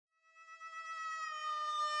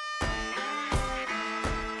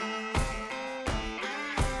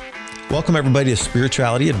Welcome, everybody, to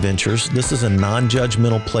Spirituality Adventures. This is a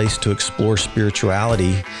non-judgmental place to explore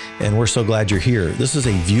spirituality, and we're so glad you're here. This is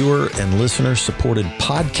a viewer and listener-supported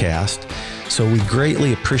podcast, so we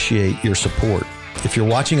greatly appreciate your support. If you're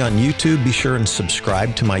watching on YouTube, be sure and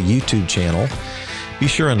subscribe to my YouTube channel. Be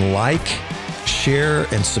sure and like, share,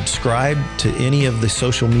 and subscribe to any of the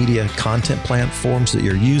social media content platforms that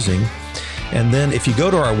you're using. And then if you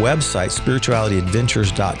go to our website,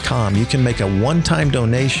 spiritualityadventures.com, you can make a one-time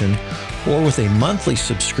donation, or with a monthly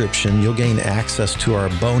subscription, you'll gain access to our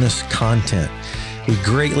bonus content. We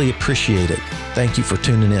greatly appreciate it. Thank you for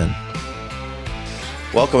tuning in.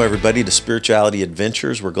 Welcome, everybody, to Spirituality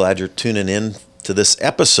Adventures. We're glad you're tuning in to this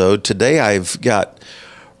episode. Today, I've got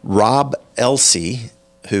Rob Elsey,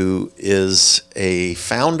 who is a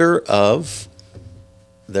founder of,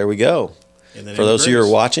 there we go. For those of you who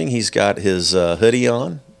are watching, he's got his hoodie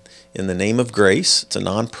on, In the Name of Grace. It's a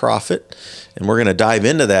nonprofit, and we're going to dive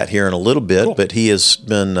into that here in a little bit. Cool. But he has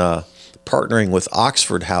been partnering with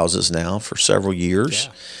Oxford Houses now for several years,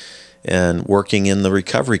 and working in the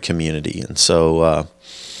recovery community. And so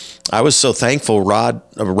I was so thankful. Rob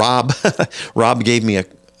gave me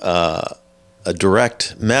a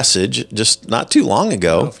direct message just not too long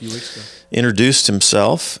ago. A few weeks ago. Introduced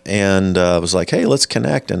himself and was like, hey, let's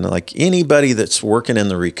connect. And like anybody that's working in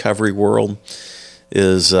the recovery world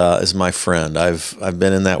is my friend. I've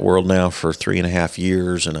been in that world now for 3.5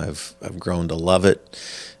 years, and I've grown to love it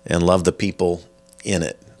and love the people in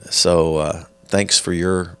it. So thanks for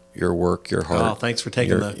your work, your heart. Oh, thanks for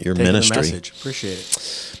taking your ministry. The message. Appreciate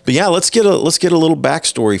it. But yeah, let's get a little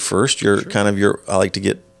backstory first. Sure. I like to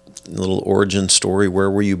get a little origin story.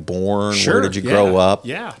 Where were you born? Sure. Where did you grow up?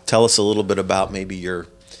 Yeah. Tell us a little bit about maybe your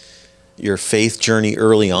faith journey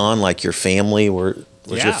early on, like your family. Your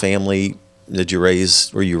family?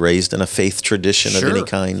 Were you raised in a faith tradition of any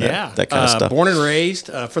kind? Yeah. That kind of stuff. Born and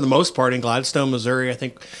raised, for the most part, in Gladstone, Missouri. I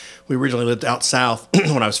think we originally lived out south.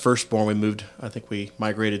 When I was first born, we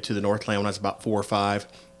migrated to the Northland when I was about 4 or 5.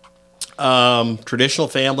 Traditional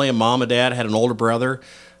family, a mom and dad. I had an older brother.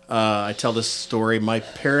 I tell this story. My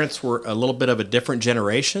parents were a little bit of a different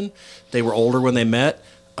generation. They were older when they met,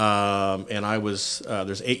 and I was.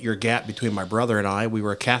 There's an 8-year gap between my brother and I. We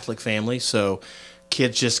were a Catholic family, so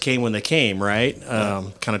kids just came when they came, right?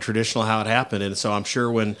 Kind of traditional how it happened. And so I'm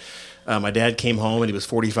sure when my dad came home and he was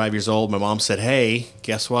 45 years old, my mom said, "Hey,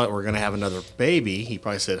 guess what? We're going to have another baby." He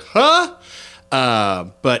probably said, "Huh?"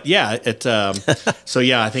 But yeah, so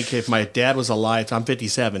yeah, I think if my dad was alive, I'm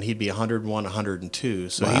 57, he'd be 101, 102.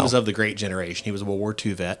 So wow. He was of the great generation. He was a World War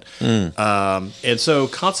II vet. And so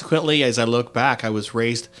consequently, as I look back, I was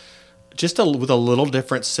raised just with a little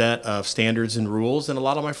different set of standards and rules than a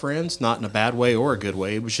lot of my friends, not in a bad way or a good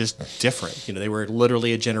way. It was just different. You know, they were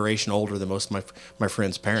literally a generation older than most of my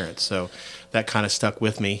friends' parents. So that kind of stuck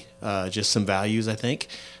with me, just some values, I think.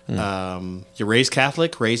 You're raised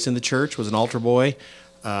Catholic, raised in the church, was an altar boy,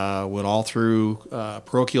 went all through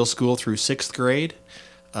parochial school through 6th grade,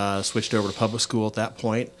 switched over to public school at that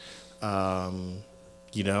point.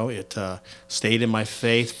 It stayed in my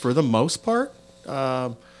faith for the most part,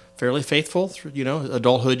 fairly faithful. Through,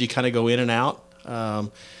 adulthood, you kind of go in and out.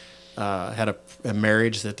 Had a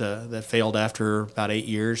marriage that failed after about 8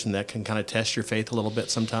 years, and that can kind of test your faith a little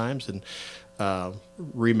bit sometimes. And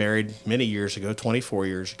remarried many years ago, 24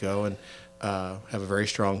 years ago, and have a very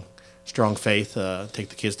strong faith. Take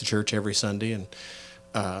the kids to church every Sunday, and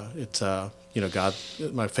God,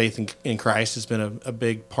 my faith in Christ has been a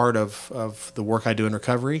big part of the work I do in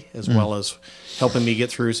recovery, as well as helping me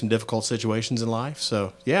get through some difficult situations in life.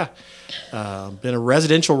 So yeah, been a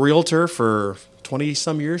residential realtor for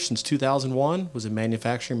 20-some years, since 2001. Was in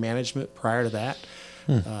manufacturing management prior to that.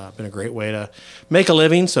 Been a great way to make a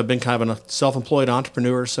living. So I've been kind of a self-employed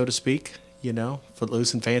entrepreneur, so to speak,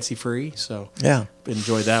 footloose and fancy free. So yeah,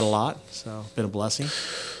 enjoyed that a lot. So been a blessing.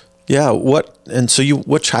 Yeah.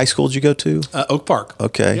 Which high school did you go to? Oak Park.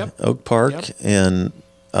 Okay. Yep. Oak Park. Yep. And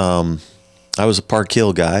I was a Park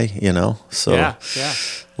Hill guy, so yeah.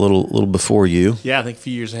 a little before you. Yeah, I think a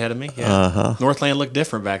few years ahead of me. Yeah. Northland looked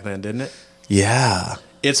different back then, didn't it? Yeah.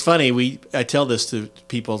 It's funny. I tell this to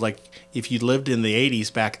people, like, if you lived in the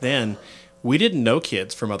 80s back then, we didn't know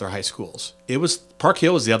kids from other high schools. Park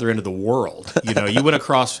Hill was the other end of the world. You went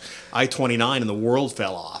across I-29 and the world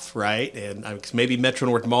fell off, right? And maybe Metro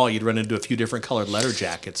North Mall, you'd run into a few different colored letter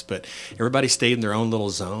jackets, but everybody stayed in their own little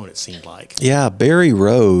zone, it seemed like. Yeah, Berry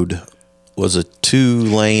Road was a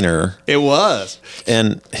 2-laner. It was.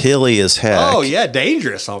 And hilly as heck. Oh, yeah,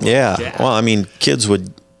 dangerous almost. Yeah. Well, kids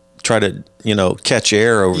would try to catch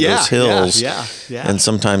air over those hills. Yeah. And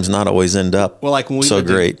sometimes not always end up well, like when we so lived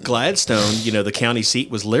great. in Gladstone, the county seat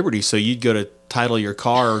was Liberty, so you'd go to title your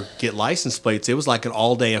car or get license plates, it was like an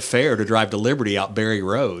all-day affair to drive to Liberty out Berry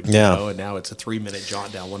Road. Yeah. You know? And now it's a 3-minute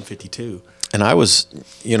jaunt down 152. And I was,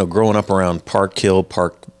 growing up around Park Hill,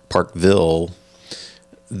 Parkville,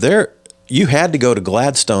 there you had to go to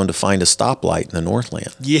Gladstone to find a stoplight in the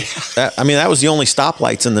Northland. Yeah. That was the only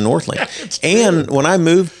stoplights in the Northland. And when I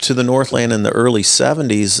moved to the Northland in the early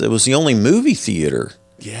 70s, it was the only movie theater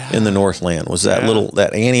in the Northland, was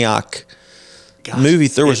that Antioch movie.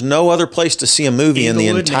 There was no other place to see a movie in the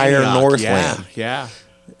entire Northland. Yeah.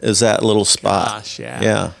 Is that little spot. Gosh,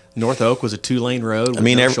 yeah. North Oak was a 2-lane road.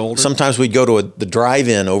 Sometimes we'd go to the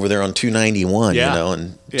drive-in over there on 291,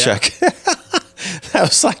 and check. That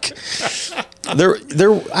was like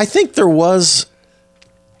I think there was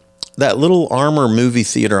that little Armour movie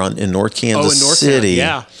theater in North Kansas City.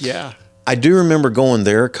 Yeah. I do remember going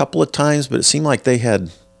there a couple of times, but it seemed like they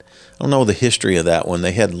had, I don't know the history of that one.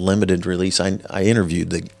 They had limited release. I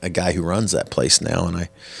interviewed a guy who runs that place now, and I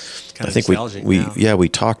think we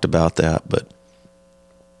talked about that. But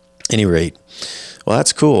at any rate, well,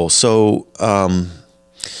 that's cool. So,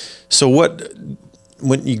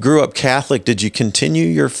 when you grew up Catholic, did you continue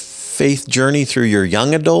your faith journey through your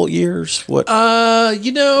young adult years? What? I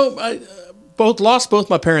lost both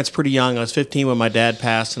my parents pretty young. I was 15 when my dad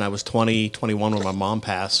passed, and I was 21 when my mom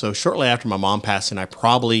passed. So shortly after my mom passed, and I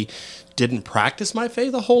probably didn't practice my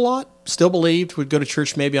faith a whole lot. Still believed, would go to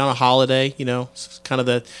church maybe on a holiday. It's kind of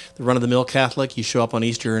the run-of-the-mill Catholic. You show up on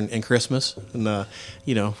Easter and Christmas and,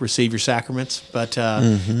 receive your sacraments. But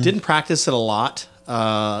didn't practice it a lot.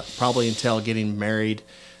 Probably until getting married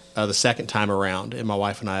the second time around. And my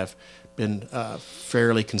wife and I have been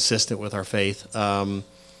fairly consistent with our faith.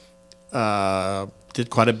 Did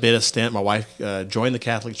quite a bit of stint. My wife joined the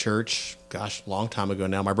Catholic Church, a long time ago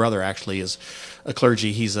now. My brother actually is a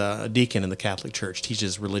clergy. He's a deacon in the Catholic Church,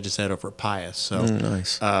 teaches religious ed over at Pius. So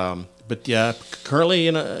nice. But yeah, currently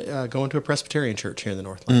going to a Presbyterian church here in the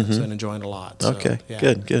Northlands and enjoying it a lot. So, okay,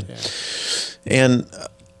 yeah, good. Yeah. And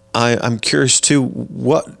I'm curious too,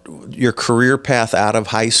 what your career path out of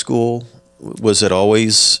high school, was it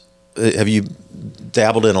always, have you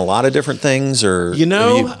dabbled in a lot of different things, or?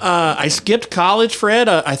 I skipped college, Fred.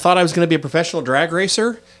 I thought I was going to be a professional drag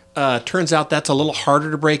racer. Turns out that's a little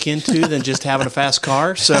harder to break into than just having a fast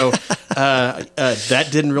car. So that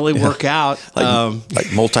didn't really work out.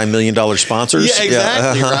 Like multi-million-dollar sponsors? Yeah,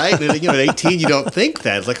 exactly, right? And, at 18, you don't think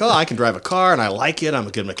that. It's like, I can drive a car, and I like it. I'm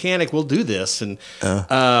a good mechanic. We'll do this. And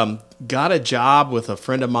got a job with a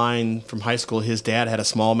friend of mine from high school. His dad had a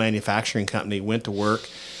small manufacturing company, went to work,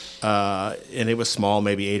 and it was small,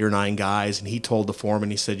 maybe 8 or 9 guys. And he told the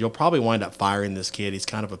foreman, he said, "You'll probably wind up firing this kid. He's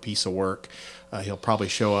kind of a piece of work. He'll probably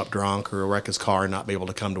show up drunk or wreck his car and not be able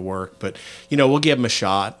to come to work. But, we'll give him a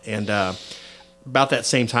shot." And about that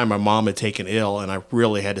same time, my mom had taken ill, and I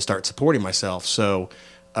really had to start supporting myself. So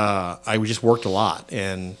I just worked a lot,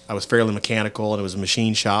 and I was fairly mechanical, and it was a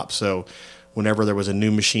machine shop. So whenever there was a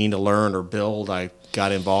new machine to learn or build, I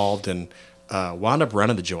got involved and wound up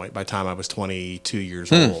running the joint by the time I was 22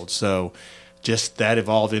 years old. So just that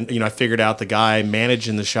evolved in, I figured out the guy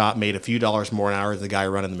managing the shop made a few dollars more an hour than the guy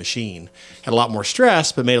running the machine. Had a lot more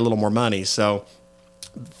stress, but made a little more money. So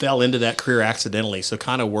fell into that career accidentally. So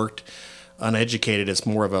kind of worked uneducated as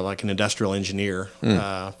more of an industrial engineer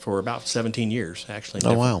for about 17 years, actually.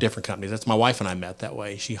 Different companies. That's my wife and I met that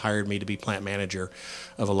way. She hired me to be plant manager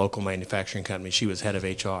of a local manufacturing company. She was head of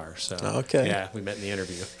HR. So yeah, we met in the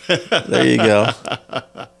interview. There you go.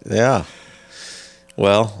 Yeah.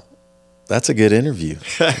 Well, that's a good interview.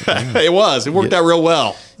 It was. It worked out real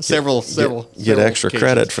well. Several get extra occasions.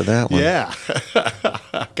 Credit for that one. Yeah.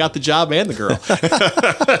 Got the job and the girl.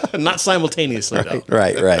 Not simultaneously, though.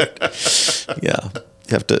 Right. Yeah.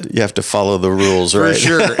 You have to follow the rules, right? For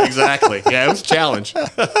sure. Exactly. Yeah, it was a challenge.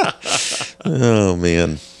 Oh,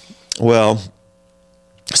 man. Well,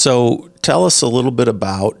 so tell us a little bit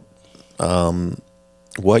about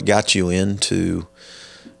what got you into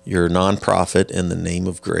your nonprofit In the Name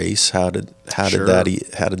of Grace. How did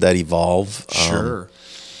that evolve? Sure.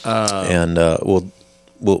 And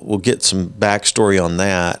we'll get some backstory on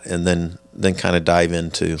that, and then kind of dive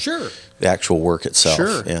into the actual work itself.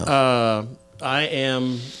 Sure. Yeah. I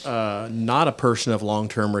am not a person of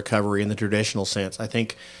long-term recovery in the traditional sense. I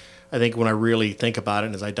think when I really think about it,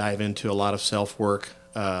 and as I dive into a lot of self-work,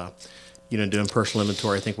 doing personal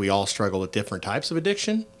inventory, I think we all struggle with different types of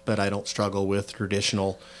addiction, but I don't struggle with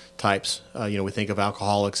traditional types. We think of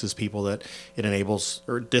alcoholics as people that it enables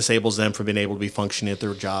or disables them from being able to be functioning at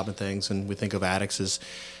their job and things, and we think of addicts as,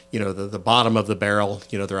 the bottom of the barrel.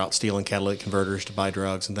 They're out stealing catalytic converters to buy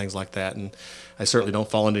drugs and things like that. And I certainly don't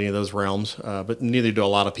fall into any of those realms, but neither do a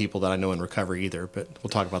lot of people that I know in recovery either. But we'll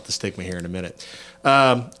talk about the stigma here in a minute.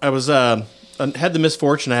 Had the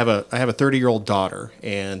misfortune. I have a 30-year-old daughter,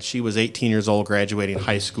 and she was 18 years old, graduating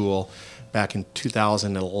high school back in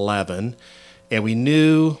 2011. And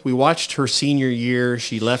we watched her senior year.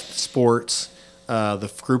 She left sports.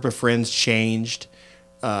 The group of friends changed.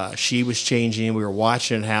 She was changing. We were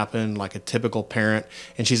watching it happen like a typical parent.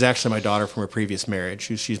 And she's actually my daughter from a previous marriage.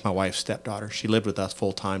 She's my wife's stepdaughter. She lived with us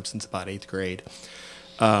full time since about 8th grade.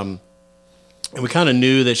 And we kind of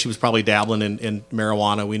knew that she was probably dabbling in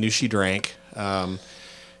marijuana. We knew she drank. I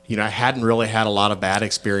hadn't really had a lot of bad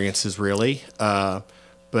experiences really.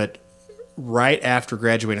 But right after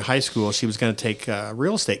graduating high school, she was going to take a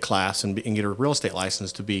real estate class and get her real estate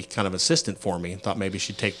license to be kind of assistant for me. Thought maybe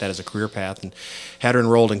she'd take that as a career path, and had her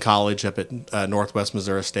enrolled in college up at Northwest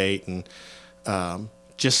Missouri State, and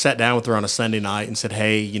just sat down with her on a Sunday night and said,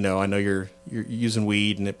 hey, I know you're using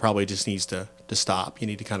weed, and it probably just needs to stop. You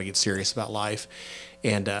need to kind of get serious about life.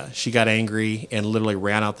 And she got angry and literally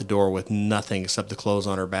ran out the door with nothing except the clothes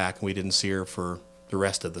on her back, and we didn't see her for the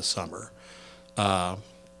rest of the summer.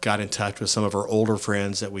 Got in touch with some of her older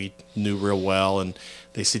friends that we knew real well, and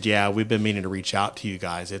they said, yeah, we've been meaning to reach out to you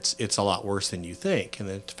guys. It's a lot worse than you think. And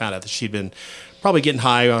then found out that she'd been probably getting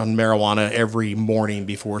high on marijuana every morning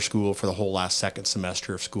before school for the whole last second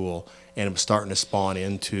semester of school, and it was starting to spawn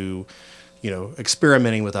into,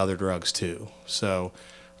 experimenting with other drugs too. So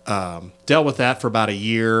dealt with that for about a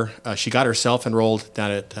year. She got herself enrolled down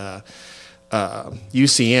at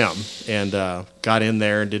UCM, and got in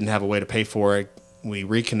there and didn't have a way to pay for it. We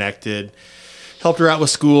reconnected, helped her out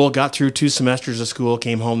with school, got through 2 semesters of school,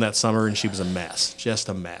 came home that summer, and she was a mess, just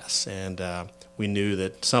a mess. And we knew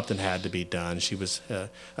that something had to be done. She was,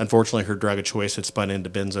 unfortunately, her drug of choice had spun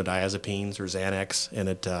into benzodiazepines or Xanax, and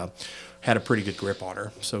it had a pretty good grip on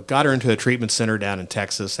her. So got her into a treatment center down in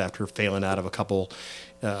Texas after failing out of a couple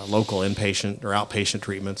local inpatient or outpatient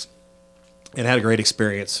treatments, and had a great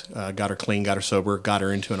experience. Got her clean, got her sober, got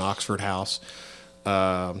her into an Oxford house.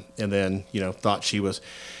 And then, thought she was,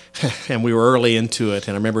 and we were early into it.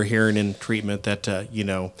 And I remember hearing in treatment that,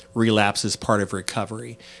 relapse is part of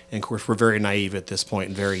recovery. And of course, we're very naive at this point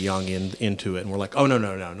and very young into it. And we're like, oh,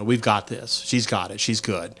 no, we've got this. She's got it. She's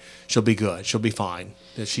good. She'll be good. She'll be fine.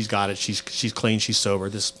 She's got it. She's clean. She's sober.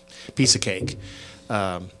 This piece of cake.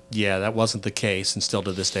 Yeah, that wasn't the case. And still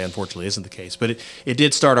to this day, unfortunately, isn't the case. But it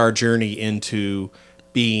did start our journey into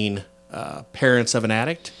being parents of an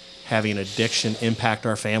addict, having addiction impact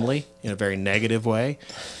our family in a very negative way,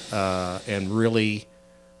 and really,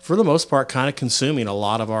 for the most part, kind of consuming a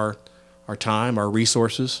lot of our time, our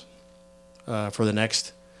resources for the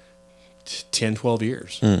next 10, 12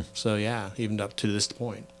 years. So, yeah, even up to this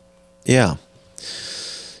point. Yeah.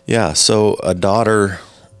 Yeah, so a daughter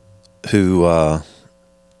who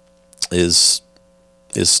is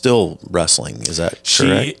still wrestling. Is that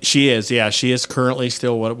correct? She is, yeah. She is currently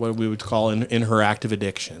still what we would call in her active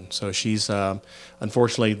addiction. So she's,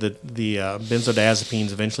 unfortunately, the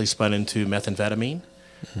benzodiazepines eventually spun into methamphetamine.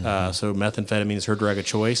 So methamphetamine is her drug of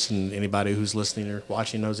choice, and anybody who's listening or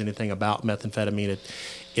watching knows anything about methamphetamine,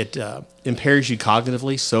 it impairs you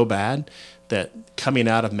cognitively so bad that coming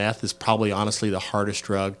out of meth is probably honestly the hardest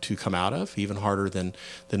drug to come out of, even harder than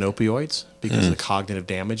opioids, because of the cognitive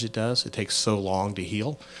damage it does. It takes so long to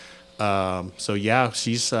heal. So yeah,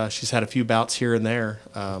 she's had a few bouts here and there,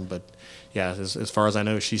 but yeah, as far as I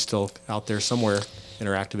know, she's still out there somewhere in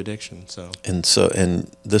her active addiction.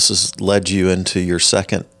 And this has led you into your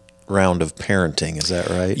second round of parenting, is that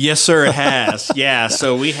right? Yes, sir, it has. Yeah,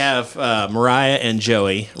 so we have Mariah and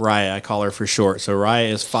Joey. Raya, I call her for short. So Raya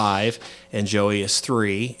is 5 and Joey is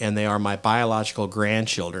 3, and they are my biological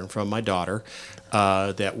grandchildren from my daughter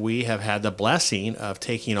that we have had the blessing of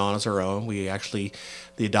taking on as our own. The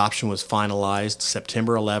adoption was finalized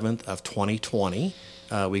September 11th of 2020.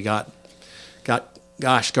 We got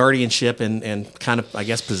guardianship and kind of, I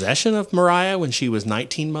guess, possession of Mariah when she was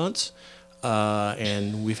 19 months.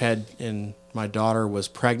 And my daughter was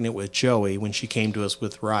pregnant with Joey when she came to us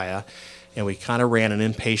with Raya, and we kind of ran an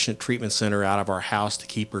inpatient treatment center out of our house to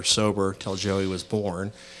keep her sober till Joey was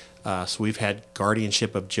born. So we've had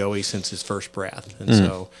guardianship of Joey since his first breath. And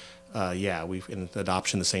so, we've in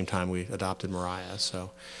adoption the same time we adopted Mariah.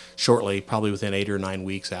 So shortly, probably within 8 or 9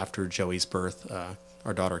 weeks after Joey's birth,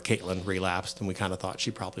 our daughter Caitlin relapsed, and we kind of thought she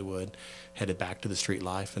probably would, headed back to the street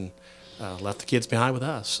life, and left the kids behind with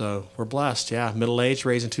us. So we're blessed. Yeah, middle-aged,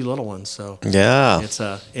 raising 2 little ones. So yeah, it's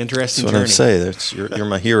a interesting journey. That's what I'm saying. You're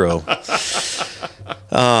my hero.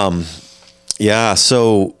 Yeah.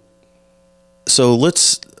 So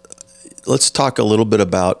let's let's talk a little bit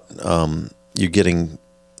about you getting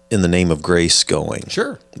In the Name of Grace going.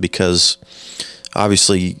 Sure. Because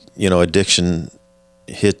obviously, addiction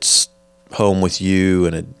hits home with you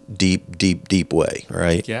in a deep, deep, deep way,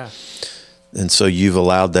 right? Yeah. And so you've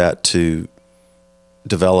allowed that to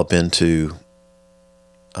develop into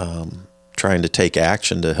trying to take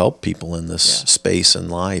action to help people in this space in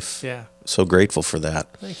life. Yeah. So grateful for that.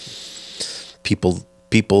 Thank you.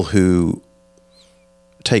 People who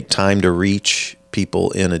take time to reach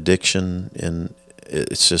people in addiction, and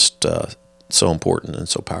it's just so important and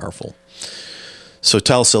so powerful. So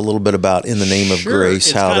tell us a little bit about In the Name of Grace.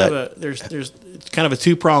 It's how kind that there's kind of a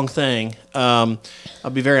two-pronged thing. I'll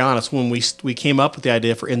be very honest. When we came up with the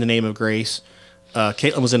idea for In the Name of Grace,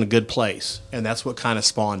 Caitlin was in a good place, and that's what kind of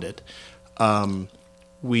spawned it.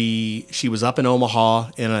 She was up in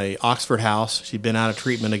Omaha in a Oxford house. She'd been out of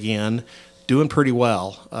treatment again, doing pretty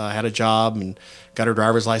well. Had a job and got her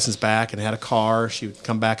driver's license back and had a car. She would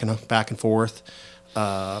come back and forth,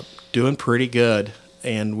 doing pretty good.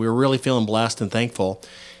 And we were really feeling blessed and thankful.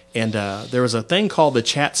 And there was a thing called the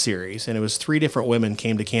Chat Series, and it was 3 different women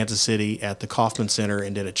came to Kansas City at the Kauffman Center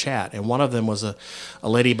and did a chat. And one of them was a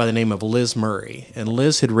lady by the name of Liz Murray. And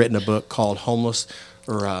Liz had written a book called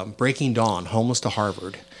Breaking Dawn, Homeless to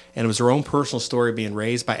Harvard. And it was her own personal story being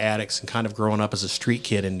raised by addicts and kind of growing up as a street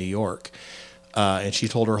kid in New York. And she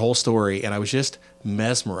told her whole story, and I was just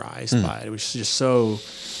mesmerized by it. It was just so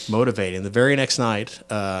motivating. The very next night,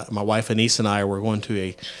 my wife Anise and I were going to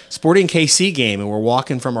a Sporting KC game, and we're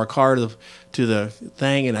walking from our car to the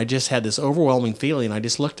thing, and I just had this overwhelming feeling. I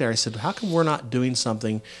just looked there. I said, how come we're not doing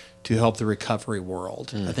something to help the recovery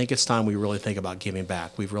world? I think it's time we really think about giving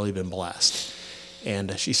back. We've really been blessed.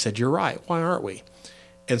 And she said, you're right. Why aren't we?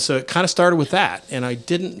 And so it kind of started with that. And I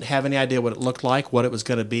didn't have any idea what it looked like, what it was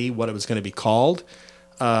going to be, what it was going to be called.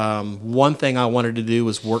 One thing I wanted to do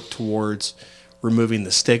was work towards removing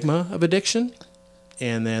the stigma of addiction.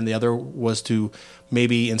 And then the other was to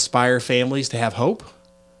maybe inspire families to have hope,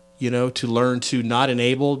 to learn to not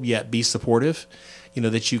enable yet be supportive,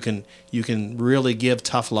 that you can really give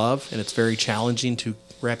tough love. And it's very challenging to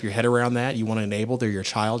wrap your head around that. You want to enable, they're your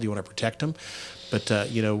child, you want to protect them. But,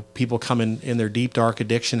 people come in their deep, dark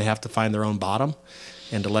addiction have to find their own bottom.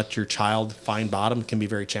 And to let your child find bottom can be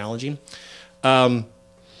very challenging. What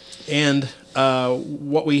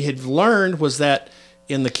we had learned was that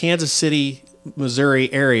in the Kansas City,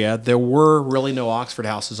 Missouri area, there were really no Oxford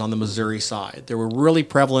houses on the Missouri side. They were really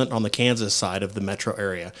prevalent on the Kansas side of the metro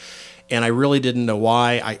area. And I really didn't know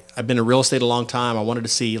why. I've been in real estate a long time. I wanted to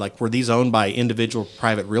see, were these owned by individual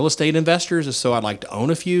private real estate investors? And so I'd like to own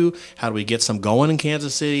a few. How do we get some going in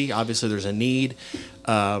Kansas City? Obviously, there's a need.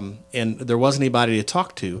 And there wasn't anybody to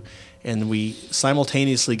talk to. And we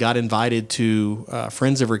simultaneously got invited to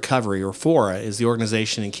Friends of Recovery, or FORA is the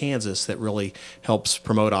organization in Kansas that really helps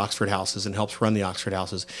promote Oxford houses and helps run the Oxford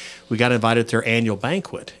houses. We got invited to their annual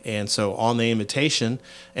banquet. And so on the invitation,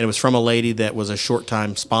 and it was from a lady that was a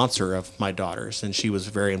short-time sponsor of my daughters, and she was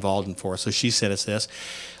very involved in FORA. So she sent us this.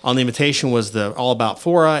 On the invitation was the All About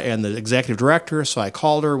FORA and the executive director. So I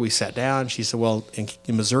called her. We sat down. She said, well, in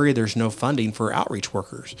Missouri, there's no funding for outreach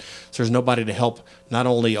workers. So there's nobody to help not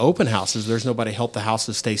only open houses, there's nobody to help the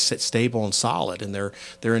houses stay stable and solid. And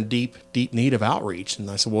they're in deep, deep need of outreach. And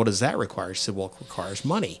I said, well, what does that require? She said, well, it requires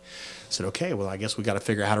money. I said, okay, well, I guess we got to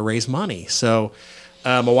figure out how to raise money. So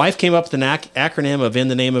my wife came up with an acronym of In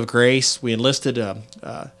the Name of Grace. We enlisted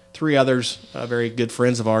 3 others, very good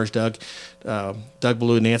friends of ours, Doug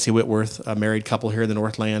Ballou and Nancy Whitworth, a married couple here in the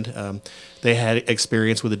Northland. They had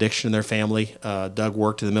experience with addiction in their family. Doug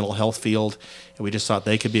worked in the mental health field, and we just thought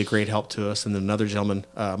they could be a great help to us. And then another gentleman,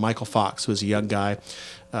 Michael Fox, who was a young guy,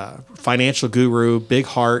 financial guru, big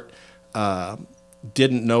heart,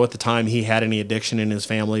 didn't know at the time he had any addiction in his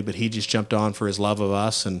family, but he just jumped on for his love of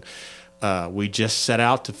us. And we just set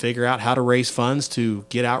out to figure out how to raise funds to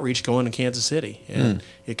get outreach going in Kansas City. And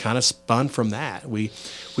it kind of spun from that. We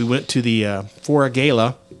went to the FORA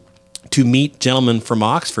Gala to meet gentlemen from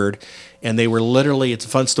Oxford, and they were literally, it's a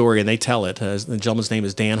fun story, and they tell it. The gentleman's name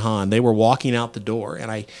is Dan Hahn. They were walking out the door,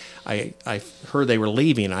 and I heard they were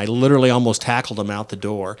leaving. I literally almost tackled them out the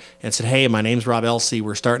door and said, hey, my name's Rob Elsey.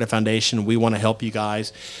 We're starting a foundation. We want to help you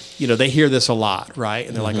guys. They hear this a lot, right?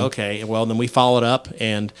 And they're like, okay. Well, then we followed up,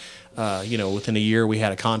 and within a year we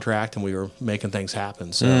had a contract and we were making things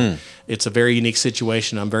happen. So it's a very unique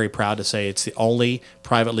situation. I'm very proud to say it's the only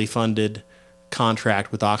privately funded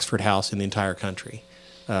contract with Oxford House in the entire country.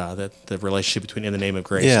 That the relationship between In the Name of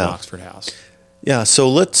Grace and Oxford House. Yeah. So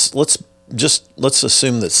let's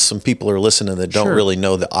assume that some people are listening that don't really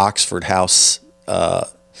know the Oxford House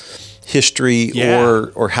history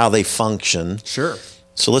or how they function. Sure.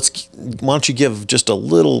 So why don't you give just a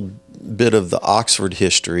little bit of the Oxford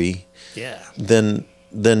history? Yeah. Then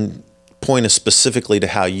point us specifically to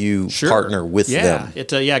how you partner with them.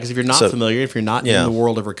 Because if you're not familiar, if you're not in the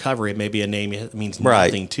world of recovery, it may be a name that means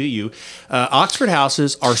nothing to you. Oxford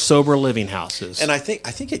houses are sober living houses. And I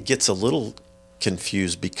think it gets a little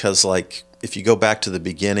confused because, like, if you go back to the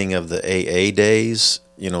beginning of the AA days,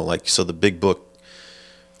 so the big book,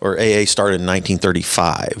 or AA started in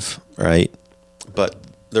 1935, right? But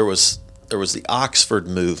there was the Oxford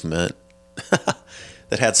movement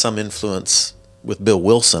that had some influence with Bill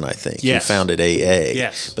Wilson, I think, who founded AA.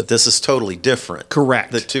 Yes. But this is totally different.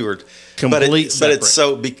 Correct. The two are complete but it's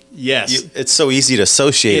so it's so easy to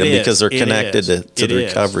associate them because they're connected to the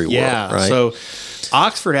recovery world, right? So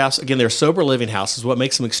Oxford House, again, they're sober living houses. What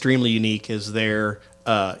makes them extremely unique is they're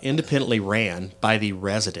independently ran by the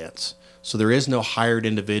residents. So there is no hired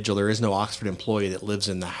individual. There is no Oxford employee that lives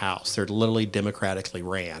in the house. They're literally democratically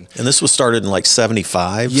ran. And this was started in like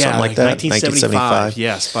 75, something like that? 1975,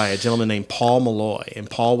 yes, by a gentleman named Paul Malloy. And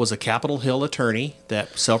Paul was a Capitol Hill attorney,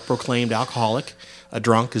 that self-proclaimed alcoholic, a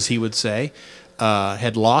drunk, as he would say,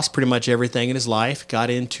 had lost pretty much everything in his life,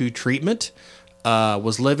 got into treatment,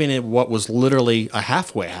 was living in what was literally a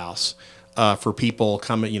halfway house for people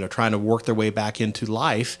coming, trying to work their way back into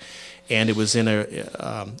life. And it was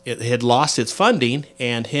it had lost its funding,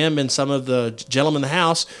 and him and some of the gentlemen in the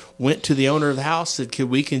house went to the owner of the house, said, could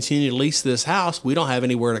we continue to lease this house? We don't have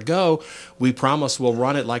anywhere to go. We promise we'll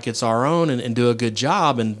run it like it's our own and do a good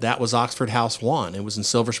job. And that was Oxford House 1. It was in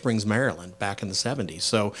Silver Springs, Maryland, back in the 70s.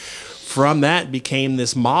 So from that became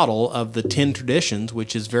this model of the 10 traditions,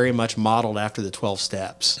 which is very much modeled after the 12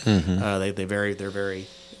 steps. Mm-hmm. They're very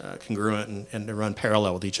congruent and they run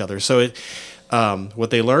parallel with each other. So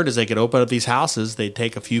what they learned is they could open up these houses. They'd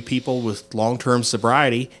take a few people with long-term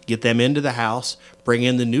sobriety, get them into the house, bring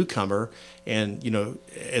in the newcomer, and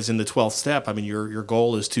as in the 12th step, I mean, your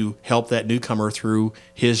goal is to help that newcomer through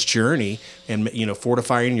his journey and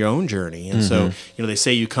fortifying your own journey. And so they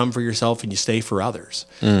say you come for yourself and you stay for others,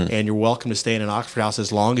 and you're welcome to stay in an Oxford house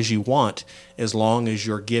as long as you want, as long as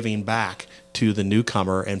you're giving back to the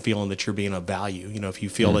newcomer and feeling that you're being of value. If you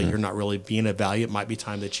feel that you're not really being of value, it might be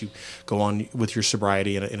time that you go on with your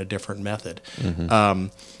sobriety in a different method. So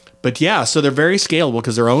they're very scalable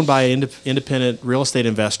because they're owned by an independent real estate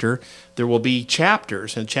investor. There will be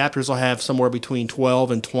chapters, and chapters will have somewhere between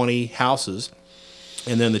 12 and 20 houses.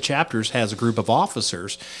 And then the chapters has a group of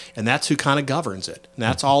officers, and that's who kind of governs it. And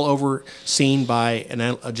that's all overseen by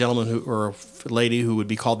a gentleman or a lady who would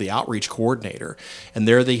be called the outreach coordinator. And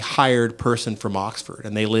they're the hired person from Oxford,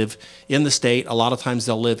 and they live in the state. A lot of times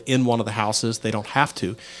they'll live in one of the houses. They don't have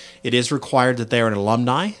to. It is required that they are an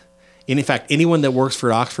alumni. And in fact, anyone that works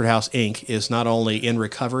for Oxford House, Inc. is not only in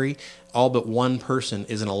recovery, all but one person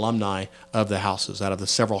is an alumni of the houses out of the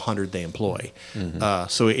several hundred they employ.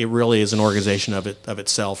 So it really is an organization of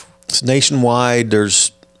itself. It's nationwide.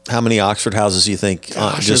 There's how many Oxford houses do you think?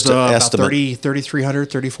 Just about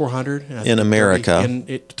 3,300, 3,400. In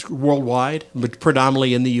America. Worldwide, but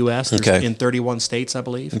predominantly in the U.S. There's in 31 states, I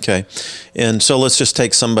believe. Okay. And so let's just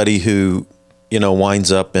take somebody who,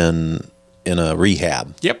 winds up in a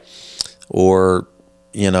rehab. Yep. Or,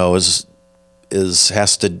 has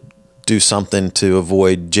to do something to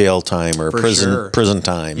avoid jail time or prison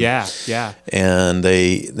time. Yeah. And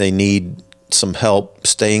they need some help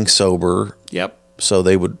staying sober. Yep. So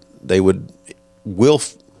they would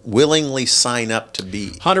willingly sign up to be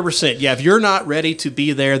 100%. Yeah, if you're not ready to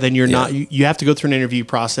be there, then you're not. You have to go through an interview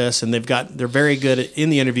process, and they're very good in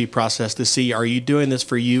the interview process to see, are you doing this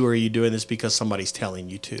for you, or are you doing this because somebody's telling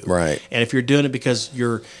you to? Right. And if you're doing it because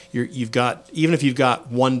you've got, even if you've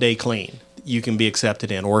got 1 day clean, you can be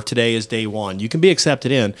accepted in, or if today is day 1, you can be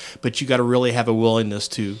accepted in, but you got to really have a willingness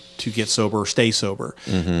to get sober or stay sober,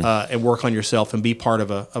 and work on yourself and be part of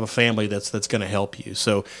a family that's going to help you.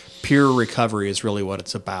 So pure recovery is really what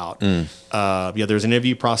it's about. There's an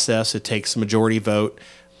interview process. It takes a majority vote.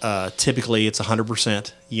 Typically it's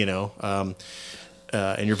 100%,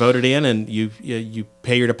 and you're voted in, and you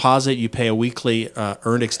pay your deposit. You pay a weekly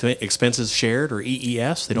earned expenses shared, or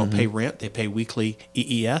EES. They don't pay rent; they pay weekly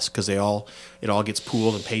EES because it all gets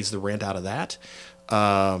pooled and pays the rent out of that.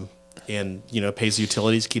 And pays the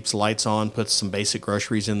utilities, keeps the lights on, puts some basic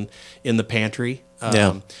groceries in the pantry.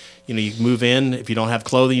 You move in. If you don't have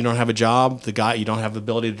clothing, you don't have a job. You don't have the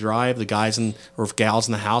ability to drive. The guys or gals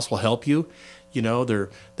in the house will help you.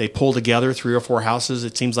 They pull together 3 or 4 houses.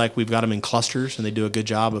 It seems like we've got them in clusters, and they do a good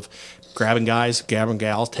job of grabbing guys, grabbing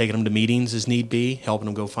gals, taking them to meetings as need be, helping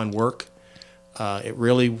them go find work. It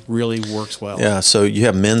really, really works well. Yeah. So you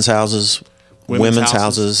have men's houses, women's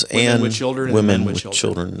houses, and women with children, women with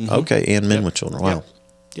children. Okay, and men with children. Wow.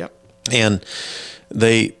 And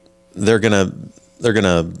they're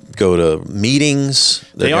gonna go to meetings.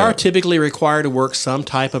 They are typically required to work some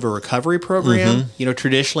type of a recovery program.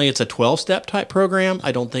 Traditionally it's a 12-step type program.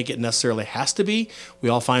 I don't think it necessarily has to be. We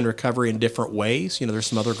all find recovery in different ways. There's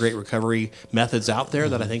some other great recovery methods out there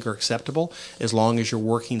that I think are acceptable as long as you're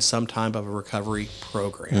working some type of a recovery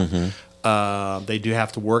program. They do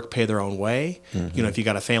have to work, pay their own way. If you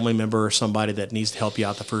got a family member or somebody that needs to help you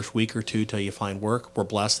out the first week or two till you find work, we're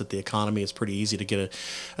blessed that the economy is pretty easy to get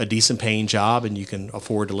a decent paying job, and you can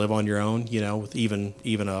afford to live on your own. With even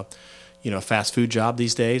a fast food job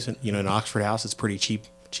these days. And in Oxford House, it's a pretty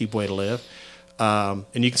cheap way to live. And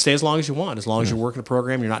you can stay as long as you want, as long as you're working a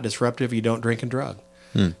program, you're not disruptive, you don't drink and drug.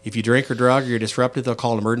 If you drink or drug or you're disruptive, they'll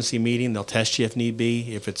call an emergency meeting. They'll test you if need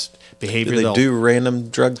be. If it's behavior, do they do random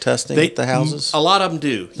drug testing at the houses? A lot of them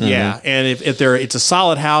do, yeah. And if it's a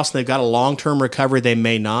solid house and they've got a long-term recovery, they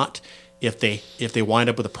may not. If they wind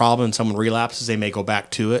up with a problem and someone relapses, they may go back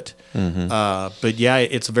to it. But yeah,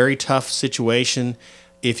 it's a very tough situation.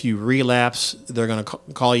 If you relapse, they're going to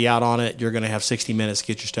call you out on it. You're going to have 60 minutes to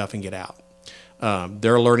get your stuff and get out.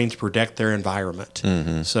 They're learning to protect their environment.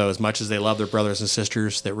 So as much as they love their brothers and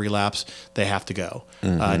sisters that relapse, they have to go.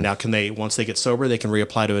 Now, once they get sober, they can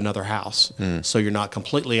reapply to another house. So you're not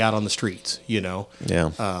completely out on the streets, Yeah.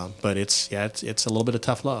 But it's a little bit of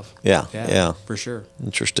tough love. Yeah. For sure.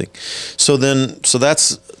 Interesting. So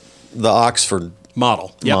that's the Oxford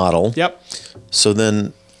model. Yep. So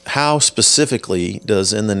then how specifically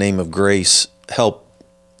does In the Name of Grace help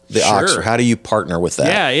the Oxford? How do you partner with that?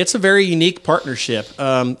 Yeah, it's a very unique partnership.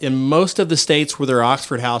 In most of the states where there are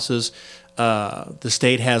Oxford houses, the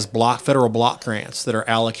state has federal block grants that are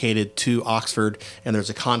allocated to Oxford, and there's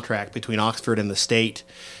a contract between Oxford and the state.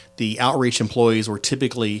 The outreach employees were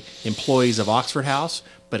typically employees of Oxford House,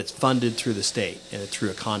 but it's funded through the state and it's through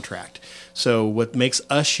a contract. So what makes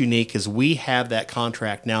us unique is we have that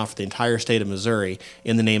contract now for the entire state of Missouri,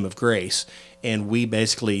 In the Name of Grace. And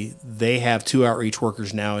they have 2 outreach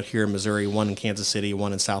workers now here in Missouri, one in Kansas City,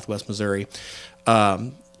 one in Southwest Missouri.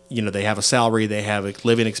 They have a salary, they have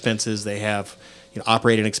living expenses, they have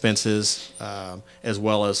operating expenses, as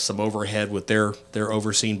well as some overhead with their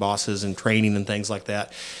overseeing bosses and training and things like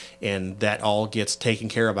that. And that all gets taken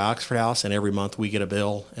care of by Oxford House, and every month we get a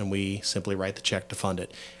bill and we simply write the check to fund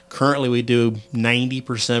it. Currently, we do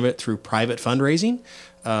 90% of it through private fundraising.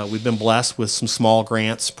 We've been blessed with some small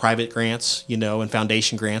grants, private grants, and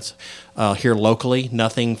foundation grants here locally.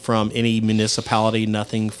 Nothing from any municipality,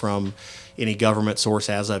 nothing from any government source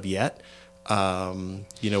as of yet.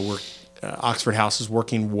 Oxford House is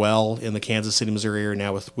working well in the Kansas City, Missouri area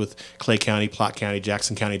now with Clay County, Platte County,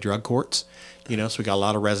 Jackson County drug courts. So we got a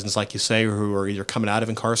lot of residents, like you say, who are either coming out of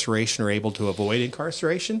incarceration or able to avoid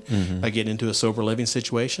incarceration by getting into a sober living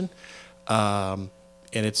situation. And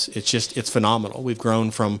it's phenomenal. We've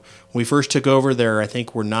grown from when we first took over there. I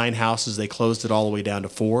think we're 9 houses. They closed it all the way down to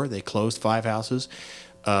 4. They closed 5 houses,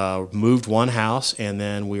 moved 1 house, and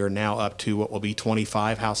then we are now up to what will be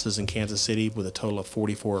 25 houses in Kansas City with a total of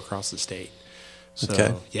 44 across the state.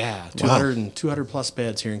 So, 200 plus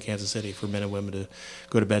beds here in Kansas City for men and women to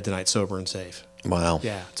go to bed tonight sober and safe. Wow.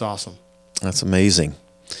 Yeah, it's awesome. That's amazing.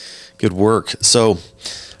 Good work. So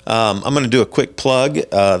I'm going to do a quick plug.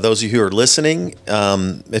 Those of you who are listening,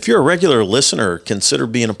 if you're a regular listener, consider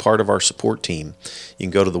being a part of our support team. You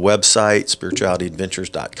can go to the website,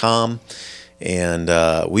 spiritualityadventures.com.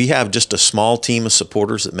 And we have just a small team of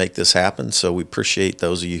supporters that make this happen. So we appreciate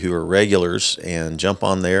those of you who are regulars and jump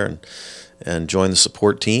on there and join the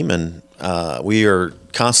support team. And we are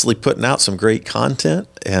constantly putting out some great content.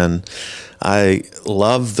 And I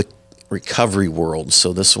love the recovery world.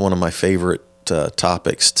 So this is one of my favorite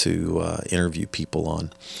topics to interview people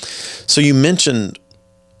on. So you mentioned,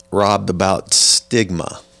 Rob, about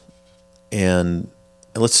stigma. And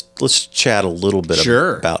let's chat a little bit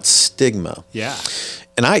about stigma. Yeah.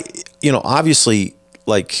 And I, obviously,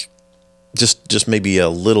 like just maybe a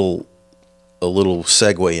little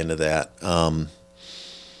segue into that.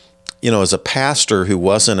 As a pastor who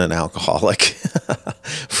wasn't an alcoholic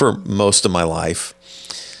for most of my life,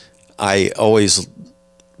 I always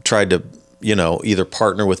tried to, either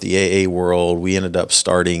partner with the AA world. We ended up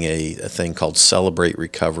starting a thing called Celebrate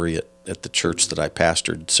Recovery at the church that I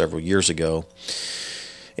pastored several years ago,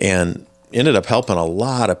 and ended up helping a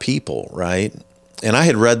lot of people, right? And I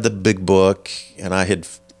had read the big book, and I had,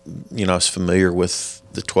 I was familiar with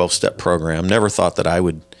the 12-step program. Never thought that I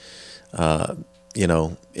would,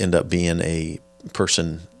 end up being a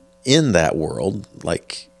person in that world,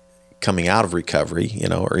 like coming out of recovery,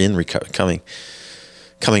 or in recovery,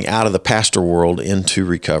 coming out of the pastor world into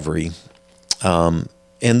recovery. And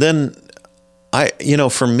then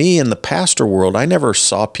For me in the pastor world, I never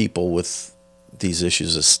saw people with these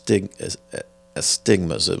issues as stigmas.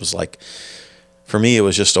 It was like, for me, it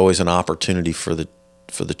was just always an opportunity for the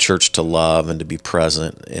church to love and to be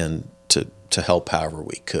present and to help however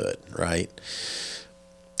we could, right?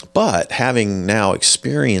 But having now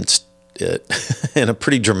experienced it in a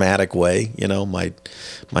pretty dramatic way, my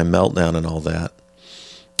meltdown and all that,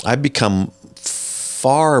 I've become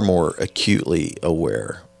far more acutely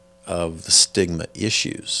aware of the stigma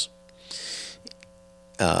issues.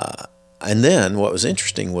 And then what was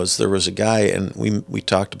interesting was there was a guy, and we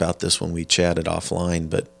talked about this when we chatted offline,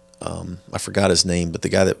 but I forgot his name, but the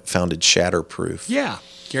guy that founded Shatterproof. Yeah,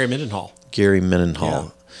 Gary Mendenhall.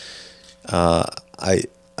 Yeah.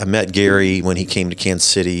 I met Gary when he came to Kansas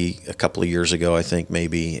City a couple of years ago, I think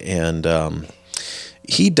maybe, and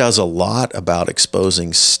he does a lot about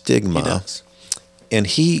exposing stigma. He does. And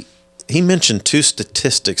he mentioned two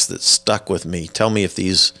statistics that stuck with me. Tell me if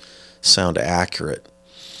these sound accurate.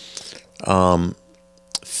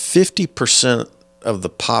 50% of the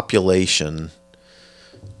population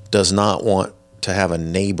does not want to have a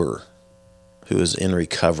neighbor who is in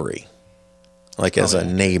recovery, like as a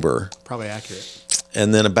neighbor. Probably accurate.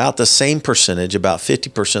 And then about the same percentage, about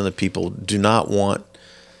 50% of the people do not want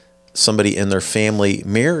somebody in their family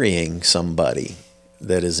marrying somebody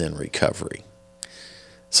that is in recovery.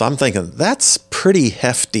 So I'm thinking that's pretty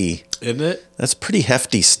hefty, isn't it? That's pretty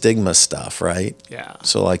hefty stigma stuff, right? Yeah.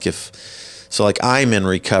 So like I'm in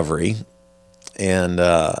recovery, and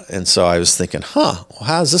so I was thinking, well,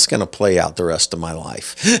 how's this going to play out the rest of my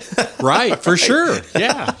life? Right, for sure.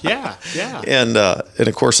 Yeah. And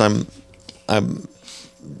of course I'm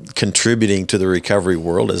contributing to the recovery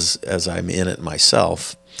world as I'm in it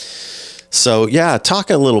myself. So yeah, talk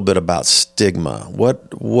a little bit about stigma.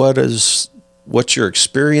 What's your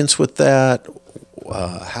experience with that?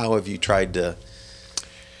 How have you tried to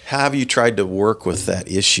work with that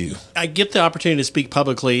issue? I get the opportunity to speak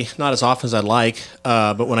publicly, not as often as I'd like,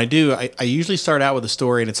 but when I do, I usually start out with a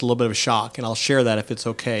story, and it's a little bit of a shock, and I'll share that if it's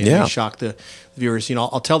okay. Yeah. Shock the viewers.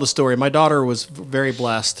 I'll tell the story. My daughter was very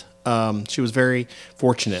blessed. She was very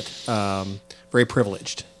fortunate, very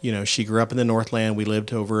privileged. She grew up in the Northland. We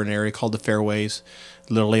lived over in an area called the Fairways,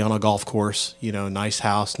 literally on a golf course. Nice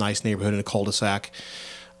house, nice neighborhood in a cul-de-sac.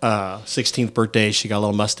 16th birthday, she got a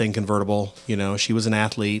little Mustang convertible. She was an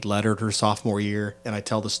athlete, lettered her sophomore year, and I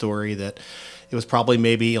tell the story that it was probably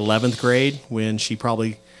maybe 11th grade when she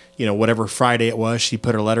probably, whatever Friday it was, she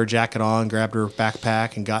put her letter jacket on, grabbed her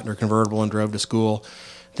backpack, and got in her convertible and drove to school,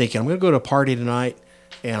 thinking, I'm going to go to a party tonight,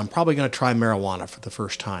 and I'm probably going to try marijuana for the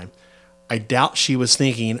first time. I doubt she was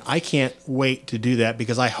thinking, I can't wait to do that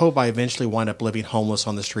because I hope I eventually wind up living homeless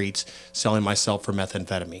on the streets, selling myself for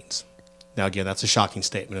methamphetamines. Now, again, that's a shocking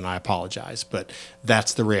statement, and I apologize, but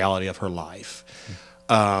that's the reality of her life.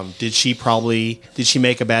 Did she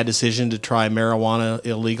make a bad decision to try marijuana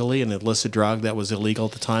illegally, an illicit drug that was illegal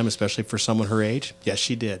at the time, especially for someone her age? Yes,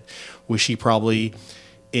 she did. Was she probably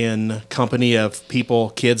in company of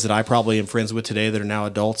kids that I probably am friends with today that are now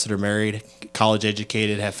adults, that are married, college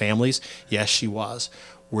educated, have families? Yes, she was.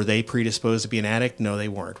 Were they predisposed to be an addict? No, they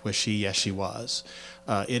weren't. Was she? Yes, she was.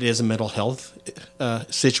 It is a mental health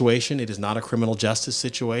situation. It is not a criminal justice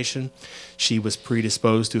situation. She was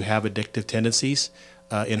predisposed to have addictive tendencies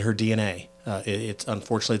in her DNA.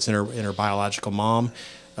 Unfortunately, it's in her biological mom.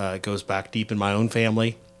 It goes back deep in my own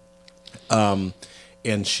family. And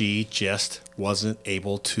she just wasn't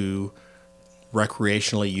able to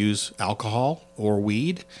recreationally use alcohol or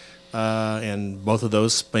weed. And both of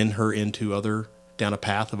those spin her down a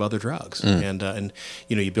path of other drugs. And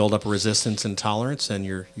you build up a resistance and tolerance, and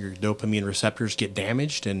your dopamine receptors get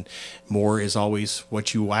damaged, and more is always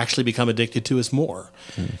what you actually become addicted to is more.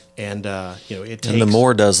 And it takes, and the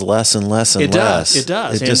more does less and less and less. It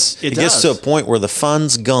does. It gets to a point where the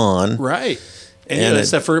fun's gone. Right. And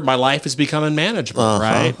it's that my life is becoming manageable,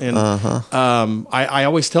 right? And I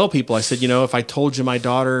always tell people, I said, if I told you my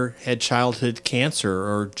daughter had childhood cancer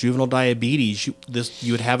or juvenile diabetes,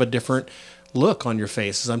 you would have a different look on your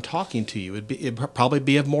face as I'm talking to you. It'd probably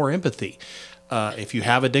be of more empathy. If you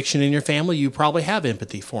have addiction in your family, you probably have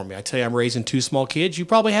empathy for me. I tell you, I'm raising 2 small kids, you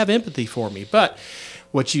probably have empathy for me. But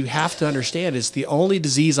what you have to understand is the only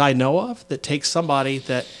disease I know of that takes somebody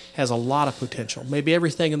that has a lot of potential, maybe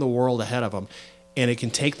everything in the world ahead of them, and it can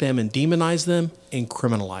take them and demonize them and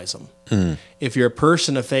criminalize them. If you're a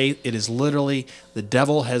person of faith, it is literally the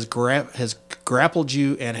devil has grappled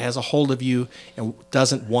you and has a hold of you and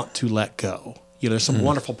doesn't want to let go. There's some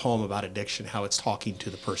wonderful poem about addiction, how it's talking to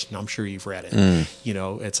the person. I'm sure you've read it.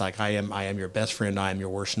 It's like, I am your best friend. I am your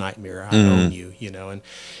worst nightmare. I own you, and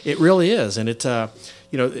it really is. And it,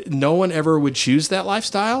 no one ever would choose that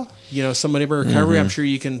lifestyle. Somebody in recovery, I'm sure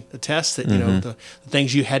you can attest that, the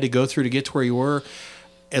things you had to go through to get to where you were,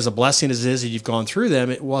 as a blessing as it is that you've gone through them,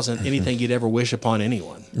 it wasn't anything you'd ever wish upon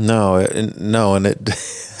anyone. No, and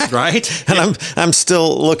it right. And I'm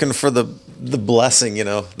still looking for the blessing.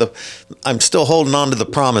 I'm still holding on to the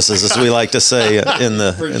promises, as we like to say in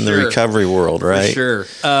the recovery world, right? For sure.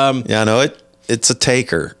 It's a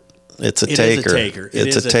taker. It's a taker.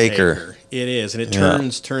 It's a taker. It is, and it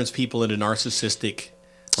turns people into narcissistic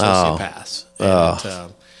sociopaths.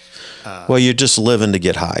 Well, you're just living to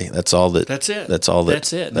get high. That's all that. That's it. That's all that.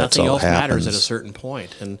 That's it. Nothing else matters at a certain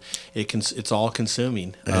point, and it's all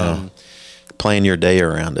consuming. Playing your day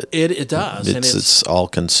around it. It does. It's all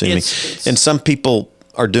consuming. And some people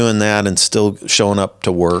are doing that and still showing up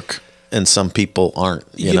to work, and some people aren't.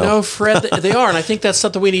 You know, Fred, they are, and I think that's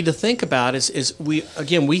something we need to think about. Is we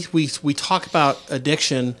talk about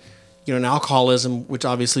addiction, and alcoholism, which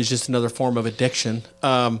obviously is just another form of addiction.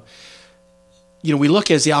 We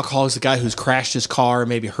look at the alcoholic as the guy who's crashed his car,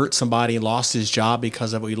 maybe hurt somebody and lost his job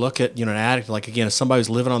because of it. We look at, an addict, like, again, if somebody's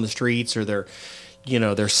living on the streets, or they're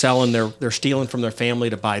stealing from their family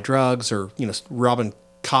to buy drugs, or, robbing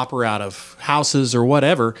copper out of houses or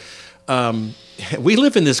whatever. We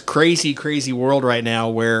live in this crazy, crazy world right now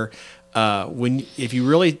where if you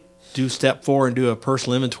really do step forward and do a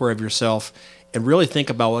personal inventory of yourself and really think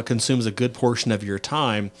about what consumes a good portion of your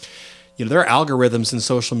time, there are algorithms in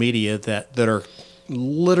social media that are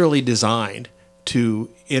literally designed to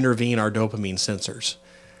intervene our dopamine sensors.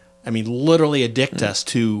 I mean, literally addict us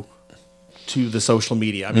to the social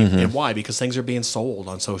media. I mean, and why? Because things are being sold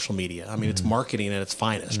on social media. I mean, it's marketing at its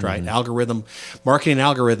finest, right? Marketing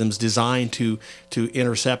algorithms designed to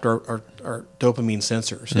intercept our dopamine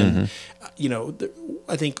sensors. And,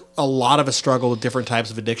 I think a lot of us struggle with different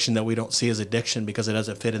types of addiction that we don't see as addiction because it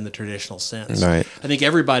doesn't fit in the traditional sense. Right. I think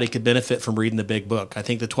everybody could benefit from reading the big book. I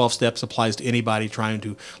think the 12 Steps applies to anybody trying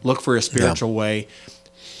to look for a spiritual way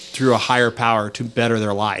through a higher power to better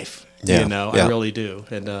their life. I really do.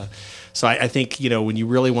 And, so I think, when you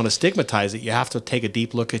really want to stigmatize it, you have to take a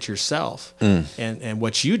deep look at yourself and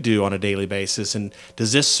what you do on a daily basis. And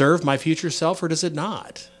does this serve my future self or does it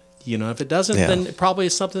not? If it doesn't, then it probably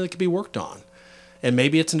is something that could be worked on. And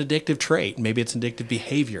maybe it's an addictive trait. Maybe it's addictive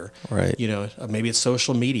behavior. Right. Maybe it's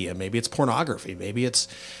social media. Maybe it's pornography. Maybe it's,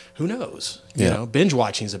 who knows? Yeah. Binge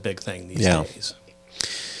watching is a big thing these days.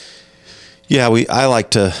 Yeah, I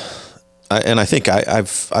like to... and I think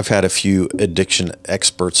I've had a few addiction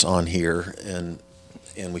experts on here, and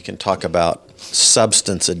we can talk about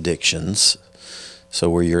substance addictions. So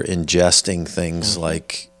where you're ingesting things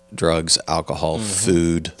like drugs, alcohol,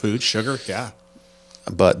 food, sugar, yeah.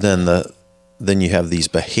 But then you have these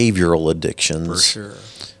behavioral addictions, for sure,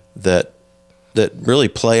 that really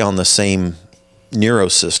play on the same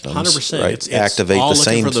neurosystems, 100%. Right? It's activate all the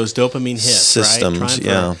looking same for those dopamine hits, systems. Right?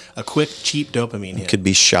 Trying for a quick, cheap dopamine hit. It could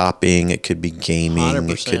be shopping. It could be gaming.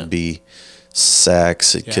 100%. It could be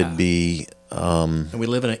sex. It could be and we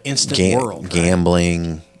live in an instant world.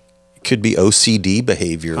 Gambling. It could be OCD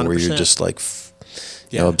behavior 100%. where you're just like,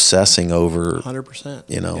 obsessing over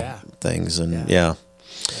 100%. Things, and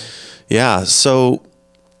yeah. So,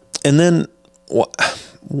 and then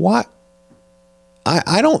what?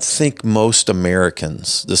 I don't think most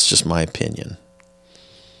Americans, this is just my opinion,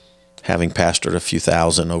 having pastored a few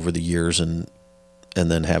thousand over the years and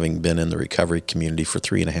then having been in the recovery community for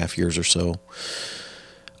 3.5 years or so,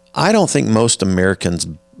 I don't think most Americans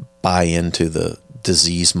buy into the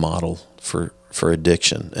disease model for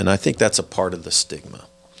addiction. And I think that's a part of the stigma,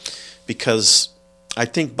 because I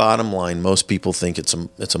think bottom line, most people think it's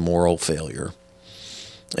a moral failure.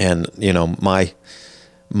 And,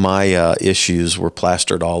 my issues were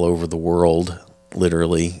plastered all over the world,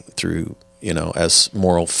 literally through, as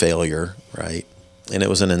moral failure, right? And it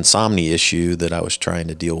was an insomnia issue that I was trying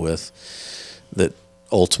to deal with that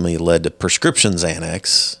ultimately led to prescription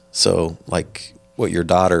Xanax. So like what your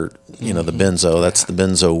daughter, the benzo, that's the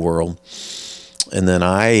benzo world. And then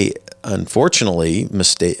I, unfortunately,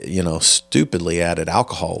 stupidly added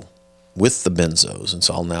alcohol with the benzos. And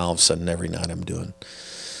so now all of a sudden every night I'm doing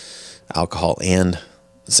alcohol and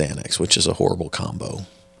Xanax, which is a horrible combo.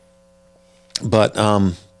 But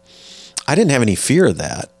I didn't have any fear of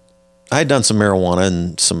that. I had done some marijuana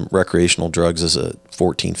and some recreational drugs as a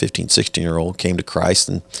 14, 15, 16-year-old, came to Christ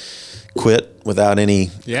and quit without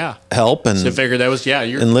any help. And so figured that was,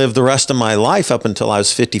 and lived the rest of my life up until I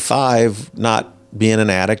was 55, not being an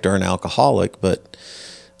addict or an alcoholic, but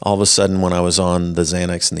all of a sudden, when I was on the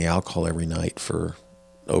Xanax and the alcohol every night for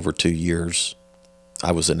over 2 years,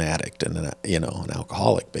 I was an addict and an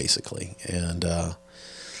alcoholic basically. And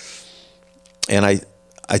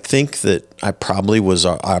I think that I probably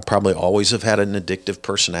always have had an addictive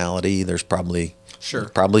personality. There's probably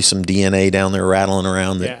some DNA down there rattling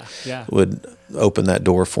around that would open that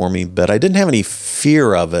door for me, but I didn't have any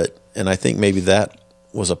fear of it. And I think maybe that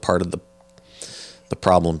was a part of the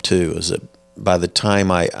problem too, is that by the time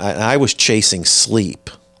I was chasing sleep.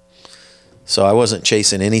 So I wasn't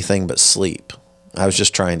chasing anything but sleep. I was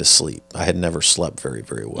just trying to sleep. I had never slept very,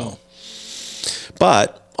 very well.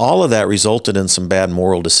 But all of that resulted in some bad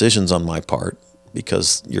moral decisions on my part,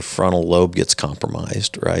 because your frontal lobe gets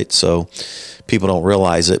compromised, right? So people don't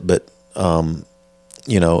realize it, but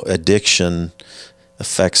addiction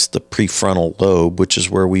affects the prefrontal lobe, which is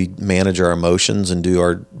where we manage our emotions and do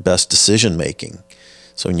our best decision making.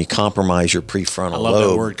 So when you compromise your prefrontal lobe, I love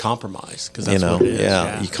that word, compromise, because that's what it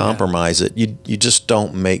is. You compromise it. You just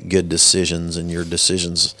don't make good decisions, and your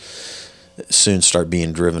decisions soon start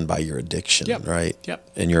being driven by your addiction, right? Yep.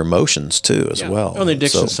 And your emotions too, as well. Well, the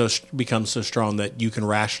addiction becomes so strong that you can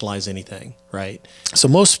rationalize anything, right? So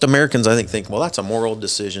most Americans, I think, well, that's a moral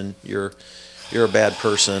decision. You're a bad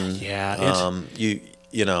person. Yeah.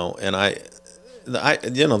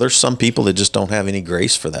 There's some people that just don't have any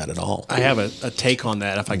grace for that at all. I have a take on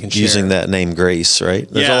that, if I can share. Using that name, grace, right?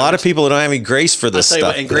 There's a lot of people that don't have any grace for this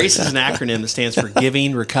stuff. And grace is an acronym that stands for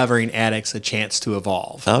giving recovering addicts a chance to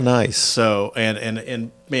evolve. Oh, nice. So,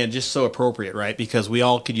 and man, just so appropriate, right? Because we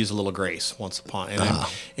all could use a little grace once upon.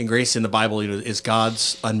 And grace in the Bible is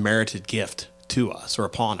God's unmerited gift to us or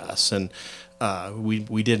upon us. And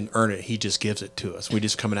we didn't earn it. He just gives it to us. We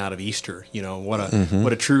just coming out of Easter, what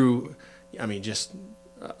a true...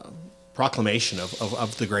 proclamation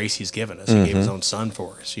of the grace He's given us. He gave His own Son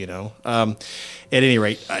for us, At any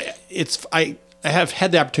rate, I have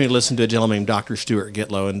had the opportunity to listen to a gentleman named Dr. Stuart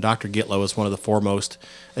Gitlow, and Dr. Gitlow is one of the foremost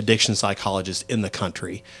addiction psychologists in the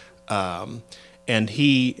country. And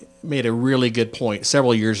he made a really good point.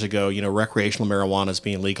 Several years ago, recreational marijuana is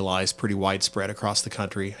being legalized pretty widespread across the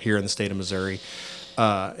country, here in the state of Missouri.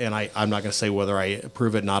 And I'm not going to say whether I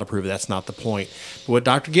approve it, not approve it. That's not the point. But what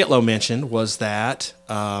Dr. Gitlow mentioned was that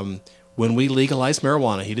when we legalize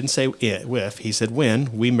marijuana, he didn't say if, he said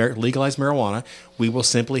when we legalize marijuana, we will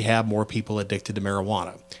simply have more people addicted to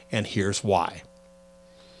marijuana. And here's why.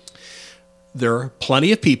 There are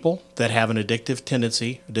plenty of people that have an addictive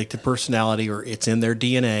tendency, addictive personality, or it's in their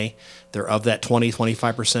DNA. They're of that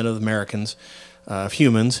 20-25% of Americans. Of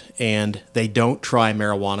humans, and they don't try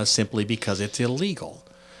marijuana simply because it's illegal.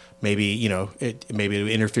 Maybe maybe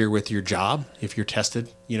to interfere with your job if you're tested,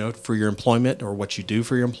 for your employment or what you do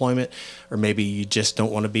for your employment, or maybe you just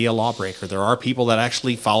don't want to be a lawbreaker. There are people that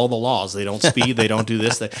actually follow the laws. They don't speed. They don't do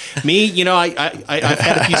this. Me, I've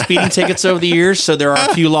had a few speeding tickets over the years, so there are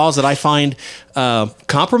a few laws that I find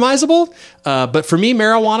compromisable. But for me,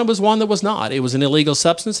 marijuana was one that was not. It was an illegal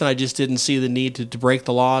substance, and I just didn't see the need to break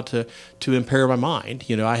the law to impair my mind.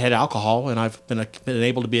 I had alcohol, and I've been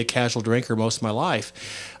able to be a casual drinker most of my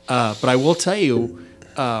life. But I will tell you,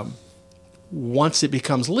 once it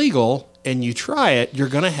becomes legal and you try it, you're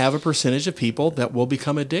going to have a percentage of people that will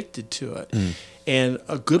become addicted to it. And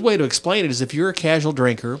a good way to explain it is if you're a casual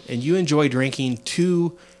drinker and you enjoy drinking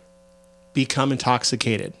to become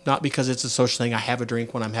intoxicated, not because it's a social thing, I have a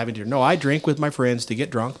drink when I'm having dinner. No, I drink with my friends to get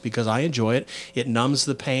drunk because I enjoy it. It numbs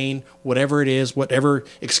the pain, whatever it is, whatever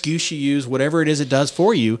excuse you use, whatever it is it does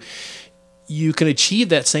for you. You can achieve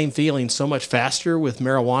that same feeling so much faster with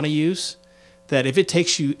marijuana use that if it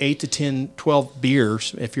takes you 8 to 10, 12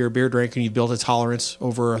 beers, if you're a beer drinker and you've built a tolerance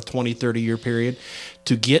over a 20, 30-year period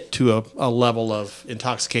to get to a level of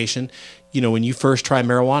intoxication, when you first try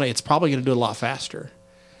marijuana, it's probably going to do it a lot faster.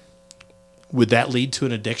 Would that lead to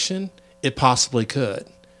an addiction? It possibly could,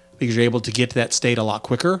 because you're able to get to that state a lot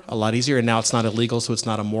quicker, a lot easier, and now it's not illegal, so it's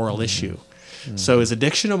not a moral issue. So is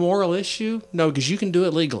addiction a moral issue? No, because you can do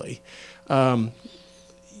it legally.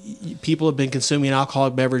 People have been consuming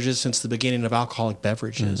alcoholic beverages since the beginning of alcoholic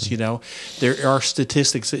beverages. There are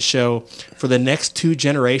statistics that show for the next 2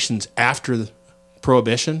 generations after the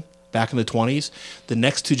Prohibition, back in the 1920s, the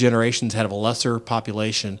next 2 generations had a lesser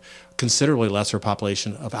population, considerably lesser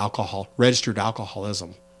population of registered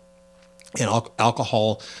alcoholism and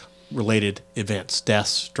alcohol-related events,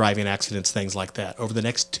 deaths, driving accidents, things like that, over the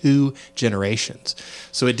next 2 generations.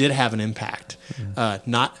 So it did have an impact.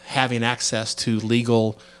 Not having access to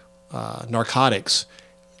legal narcotics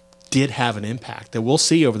did have an impact that we'll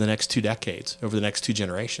see over the next 2 decades, over the next 2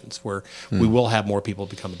 generations, where we will have more people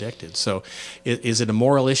become addicted. So is it a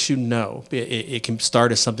moral issue? No. It can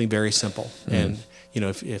start as something very simple. And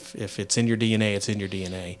if it's in your DNA, it's in your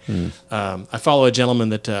DNA. I follow a gentleman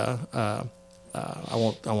that I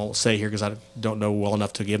won't say here because I don't know well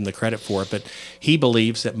enough to give him the credit for it, but he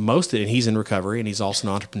believes that and he's in recovery, and he's also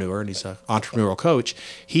an entrepreneur, and he's an entrepreneurial coach.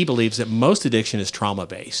 He believes that most addiction is trauma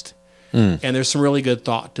based. And there's some really good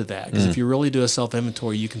thought to that, because if you really do a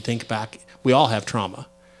self-inventory, you can think back. We all have trauma,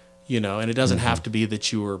 and it doesn't have to be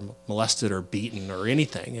that you were molested or beaten or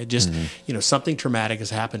anything. It just, something traumatic has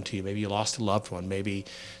happened to you. Maybe you lost a loved one. Maybe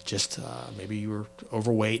just, maybe you were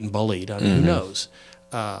overweight and bullied. I mean, who knows?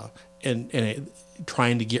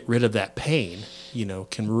 Trying to get rid of that pain,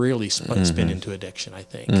 can really spin into addiction, I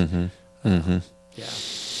think.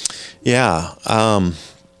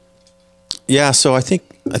 So I think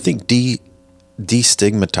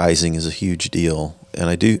destigmatizing is a huge deal, and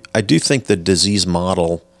I do think the disease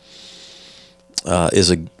model is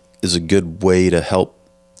a good way to help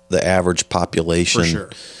the average population For sure.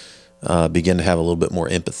 Begin to have a little bit more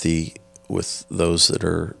empathy with those that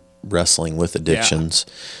are wrestling with addictions.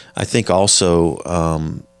 I think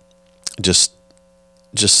also just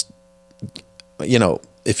if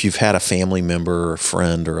you've had a family member or a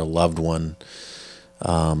friend or a loved one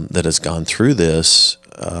that has gone through this,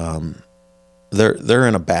 they're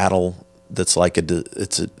in a battle that's like a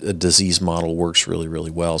disease model works really,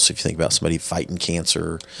 really well. So if you think about somebody fighting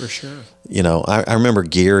cancer, For sure. I remember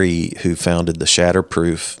Gary, who founded the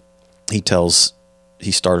Shatterproof. He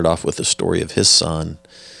started off with a story of his son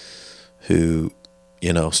who,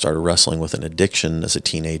 started wrestling with an addiction as a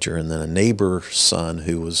teenager, and then a neighbor's son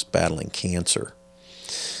who was battling cancer.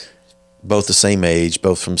 Both the same age,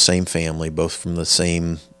 both from the same family, both from the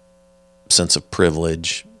same sense of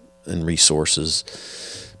privilege and resources,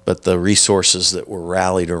 but the resources that were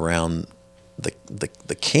rallied around the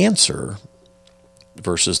cancer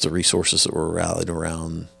versus the resources that were rallied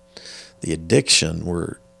around the addiction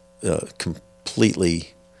were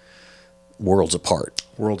completely worlds apart.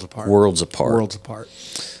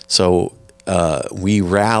 So we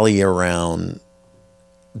rally around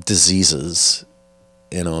diseases,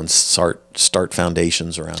 and start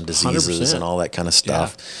foundations around diseases 100%. And all that kind of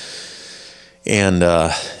stuff. Yeah. And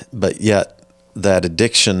but yet that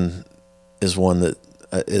addiction is one that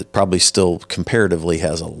it probably still comparatively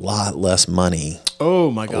has a lot less money.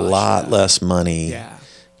 Oh my gosh. A lot less money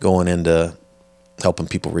going into helping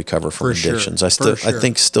people recover from For addictions. Sure. I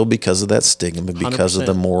think still because of that stigma, because 100%. of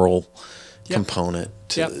the moral component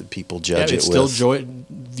to people judge it it's with. still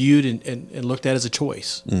viewed and looked at as a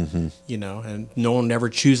choice, and no one ever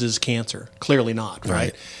chooses cancer. Clearly not,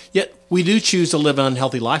 right? Yet we do choose to live an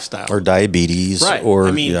unhealthy lifestyle. Or diabetes. Right.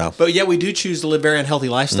 Or, But yet we do choose to live very unhealthy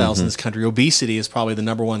lifestyles in this country. Obesity is probably the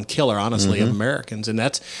number one killer, honestly, of Americans. And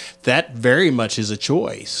that very much is a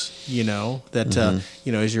choice,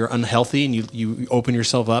 as you're unhealthy and you open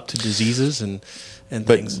yourself up to diseases and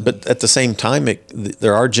things. But at the same time,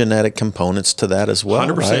 there are genetic components to that as well.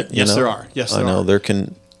 100%. Right? Yes, there are. Yes, there are. I know there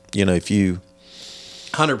can, if you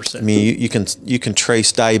 100%. I mean, you can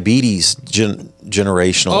trace diabetes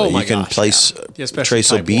generationally. Oh my you can gosh,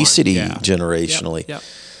 trace obesity 1. generationally. Yep.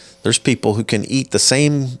 There's people who can eat the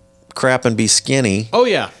same crap and be skinny. Oh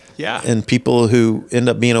yeah, yeah. And people who end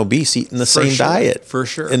up being obese eating the same diet. For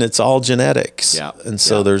sure. And it's all genetics. Yeah. And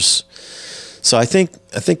so so I think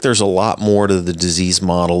there's a lot more to the disease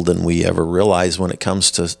model than we ever realize when it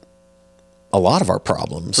comes to a lot of our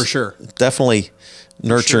problems. For sure. Definitely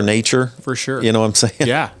nurture nature. For sure. You know what I'm saying?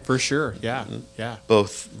 Yeah, for sure. Yeah. Yeah.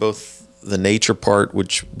 Both the nature part,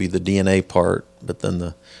 which would be the DNA part, but then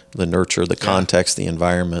the nurture, the context, the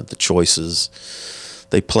environment, the choices,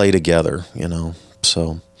 they play together,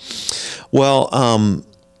 So,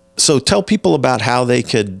 so tell people about how they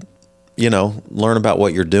could, learn about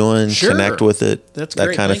what you're doing, connect with it, that's that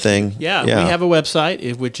great. kind of thing. Yeah. We have a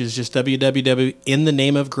website, which is just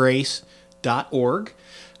www.inthenameofgrace.org.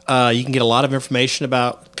 You can get a lot of information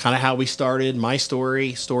about kind of how we started, my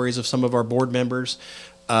story, stories of some of our board members,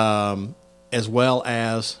 as well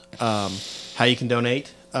as how you can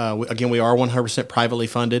donate. Again, we are 100% privately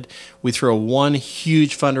funded. We throw one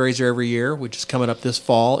huge fundraiser every year, which is coming up this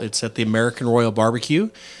fall. It's at the American Royal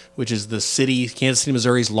Barbecue, which is Kansas City,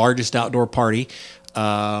 Missouri's largest outdoor party.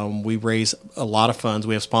 We raise a lot of funds.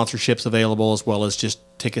 We have sponsorships available as well as just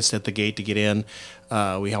tickets at the gate to get in.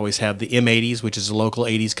 We always have the M80s, which is a local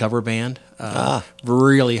 80s cover band.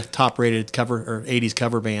 Really top-rated 80s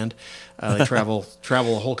cover band. They travel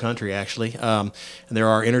the whole country, actually. And there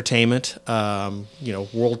are entertainment,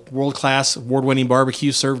 world-class, award-winning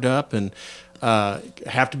barbecue served up, and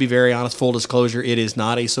Have to be very honest, full disclosure, it is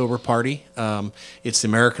not a sober party. It's the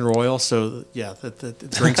American Royal, so yeah, the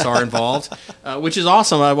drinks are involved, which is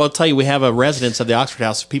awesome. I will tell you, we have a residents of the Oxford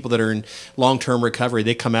House, people that are in long-term recovery.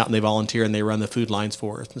 They come out and they volunteer and they run the food lines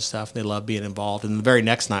for us and stuff, and they love being involved. And the very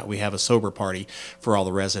next night, we have a sober party for all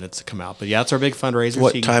the residents to come out. But yeah, it's our big fundraiser.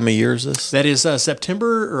 What time of year is this? That is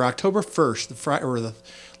September or October 1st, the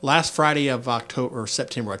last Friday of October or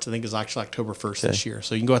September, which I think is actually October 1st this year.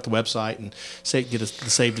 So you can go at the website and get the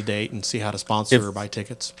save to date and see how to sponsor or buy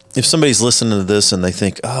tickets. If somebody's listening to this and they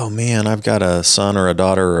think, oh man, I've got a son or a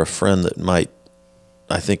daughter or a friend that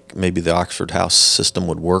I think maybe the Oxford House system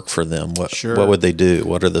would work for them. What would they do?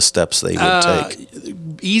 What are the steps they would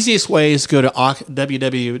take? Easiest way is go to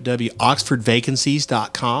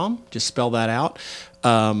www.oxfordvacancies.com. Just spell that out.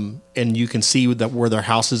 And you can see where there are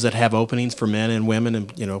houses that have openings for men and women,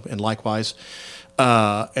 and and likewise,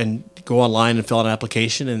 and go online and fill out an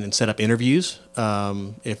application and set up interviews.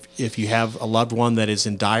 If you have a loved one that is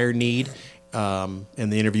in dire need, and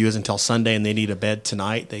the interview is until Sunday, and they need a bed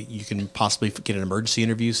tonight, you can possibly get an emergency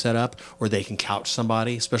interview set up, or they can couch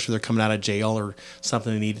somebody, especially if they're coming out of jail or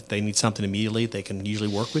something. They need something immediately. They can usually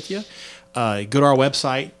work with you. Go to our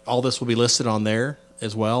website. All this will be listed on there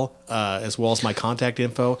as well as my contact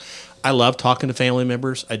info. I love talking to family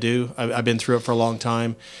members. I do. I've been through it for a long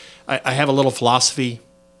time. I have a little philosophy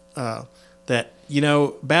that,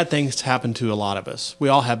 bad things happen to a lot of us. We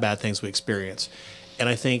all have bad things we experience. And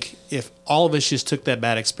I think if all of us just took that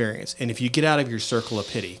bad experience, and if you get out of your circle of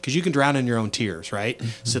pity, because you can drown in your own tears, right? Mm-hmm.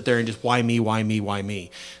 Sit there and just, why me, why me, why me?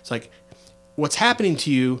 It's like, what's happening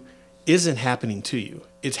to you isn't happening to you.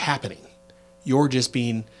 It's happening. You're just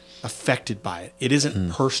being affected by it. It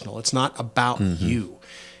isn't personal. It's not about you.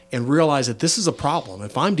 And realize that this is a problem.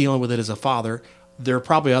 If I'm dealing with it as a father, there are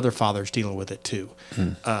probably other fathers dealing with it too.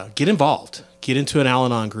 Get involved. Get into an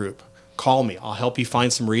Al-Anon group. Call me. I'll help you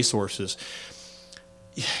find some resources.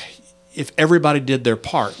 If everybody did their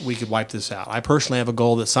part, we could wipe this out. I personally have a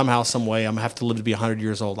goal that somehow, some way, I'm going to have to live to be 100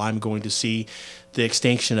 years old. I'm going to see the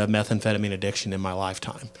extinction of methamphetamine addiction in my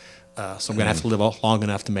lifetime. So I'm going to have to live long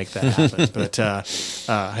enough to make that happen. But I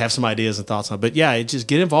have some ideas and thoughts on it. But yeah, just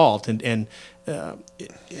get involved. And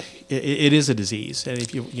it is a disease. And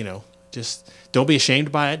if just don't be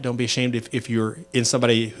ashamed by it. Don't be ashamed if you're in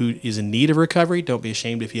somebody who is in need of recovery. Don't be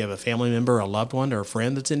ashamed if you have a family member, a loved one, or a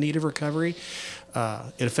friend that's in need of recovery.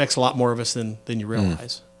 It affects a lot more of us than you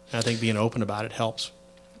realize. And I think being open about it helps.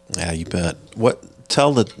 Yeah, you bet.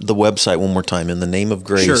 Tell the website one more time, In the Name of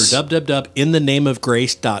Grace. Sure,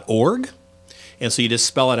 www.inthenameofgrace.org. And so you just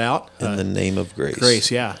spell it out. In the Name of Grace. Grace,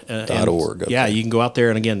 yeah. .org. Okay. Yeah, you can go out there,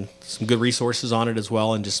 and again, some good resources on it as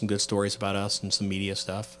well, and just some good stories about us and some media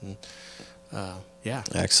stuff. And yeah.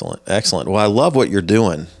 Excellent. Well, I love what you're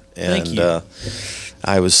doing. And Thank you.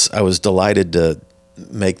 I was delighted to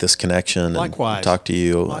make this connection. Likewise. And talk to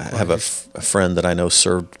you. Likewise. I have a friend that I know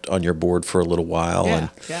served on your board for a little while. And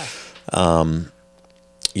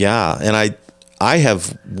I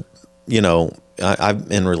have,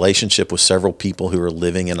 I'm in relationship with several people who are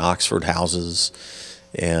living in Oxford houses.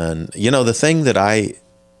 And, the thing that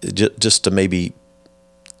just to maybe,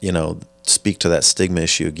 speak to that stigma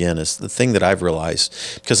issue again, is the thing that I've realized,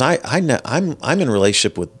 because I'm in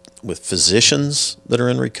relationship with physicians that are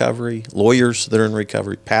in recovery, lawyers that are in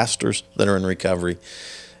recovery, pastors that are in recovery,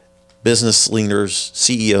 business leaders,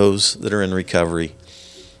 CEOs that are in recovery.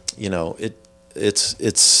 It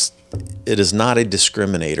is not a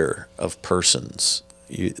discriminator of persons.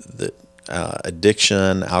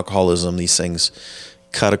 Addiction, alcoholism, these things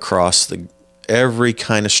cut across every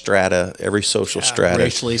kind of strata, every social strata,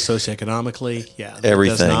 racially, socioeconomically,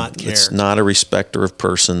 everything. It does not care. It's not a respecter of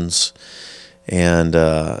persons, and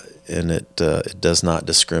it does not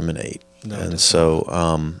discriminate. No, and so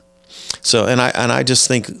I just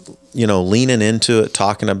think leaning into it,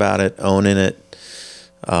 talking about it, owning it,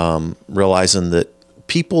 realizing that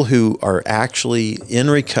people who are actually in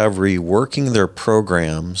recovery, working their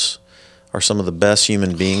programs, are some of the best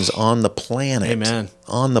human beings on the planet. Amen.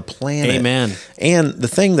 On the planet. Amen. And the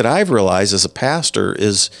thing that I've realized as a pastor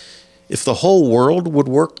is, if the whole world would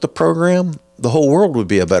work the program, the whole world would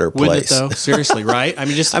be a better place. Wouldn't it, though? Seriously, right? I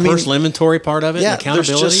mean, just the personal inventory part of it, and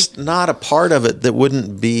accountability. There's just not a part of it that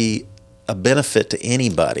wouldn't be a benefit to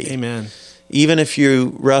anybody. Amen. Even if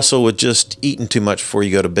you wrestle with just eating too much before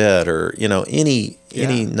you go to bed, or any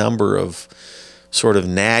number of sort of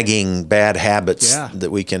nagging bad habits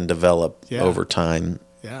that we can develop over time.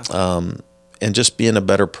 Yeah. And just being a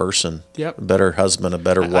better person, Yep. a better husband, a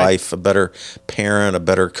better wife, a better parent, a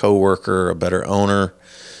better coworker, a better owner,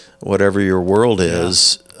 whatever your world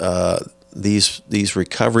is. These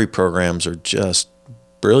recovery programs are just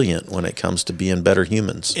brilliant when it comes to being better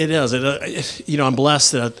humans. It is. I'm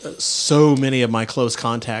blessed that so many of my close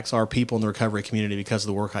contacts are people in the recovery community because of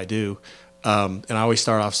the work I do. And I always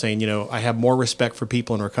start off saying, I have more respect for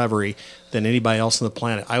people in recovery than anybody else on the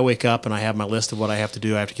planet. I wake up and I have my list of what I have to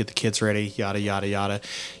do. I have to get the kids ready, yada, yada, yada.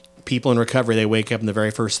 People in recovery, they wake up and the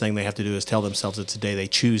very first thing they have to do is tell themselves it's a day they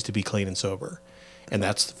choose to be clean and sober. And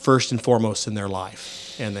that's first and foremost in their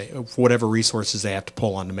life. And whatever resources they have to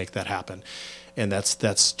pull on to make that happen. And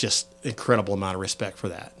that's just incredible amount of respect for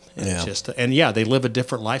that. And they live a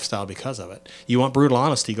different lifestyle because of it. You want brutal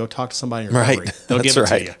honesty, go talk to somebody in recovery. Right. They'll give it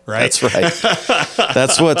to you, right? That's right.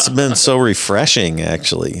 That's what's been so refreshing,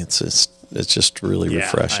 actually. It's just really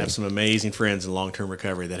refreshing. I have some amazing friends in long-term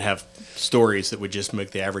recovery that have stories that would just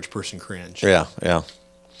make the average person cringe. Yeah.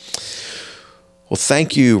 Well,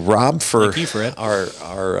 thank you, Rob, for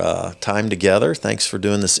our time together. Thanks for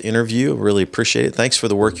doing this interview. Really appreciate it. Thanks for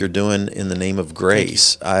the work you're doing in the name of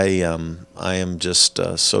grace. I am just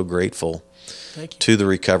so grateful to the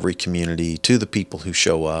recovery community, to the people who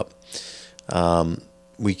show up.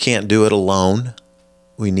 We can't do it alone.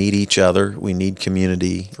 We need each other. We need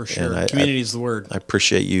community. For sure. Community is the word. I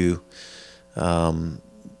appreciate you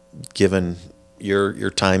giving your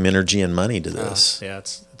time, energy, and money to this.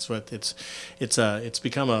 It's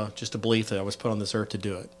become just a belief that I was put on this earth to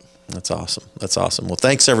do it. That's awesome. Well,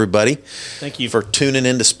 thanks everybody. Thank you for tuning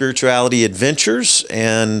into Spirituality Adventures,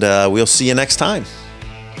 and we'll see you next time.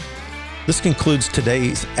 This concludes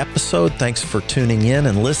today's episode. Thanks for tuning in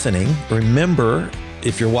and listening. Remember,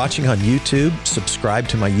 if you're watching on YouTube, subscribe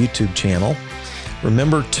to my YouTube channel.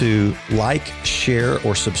 Remember to like, share,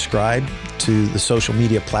 or subscribe to the social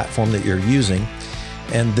media platform that you're using.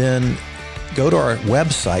 And then go to our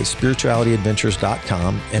website,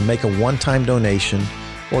 spiritualityadventures.com, and make a one-time donation,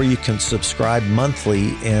 or you can subscribe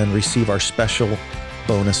monthly and receive our special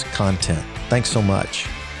bonus content. Thanks so much.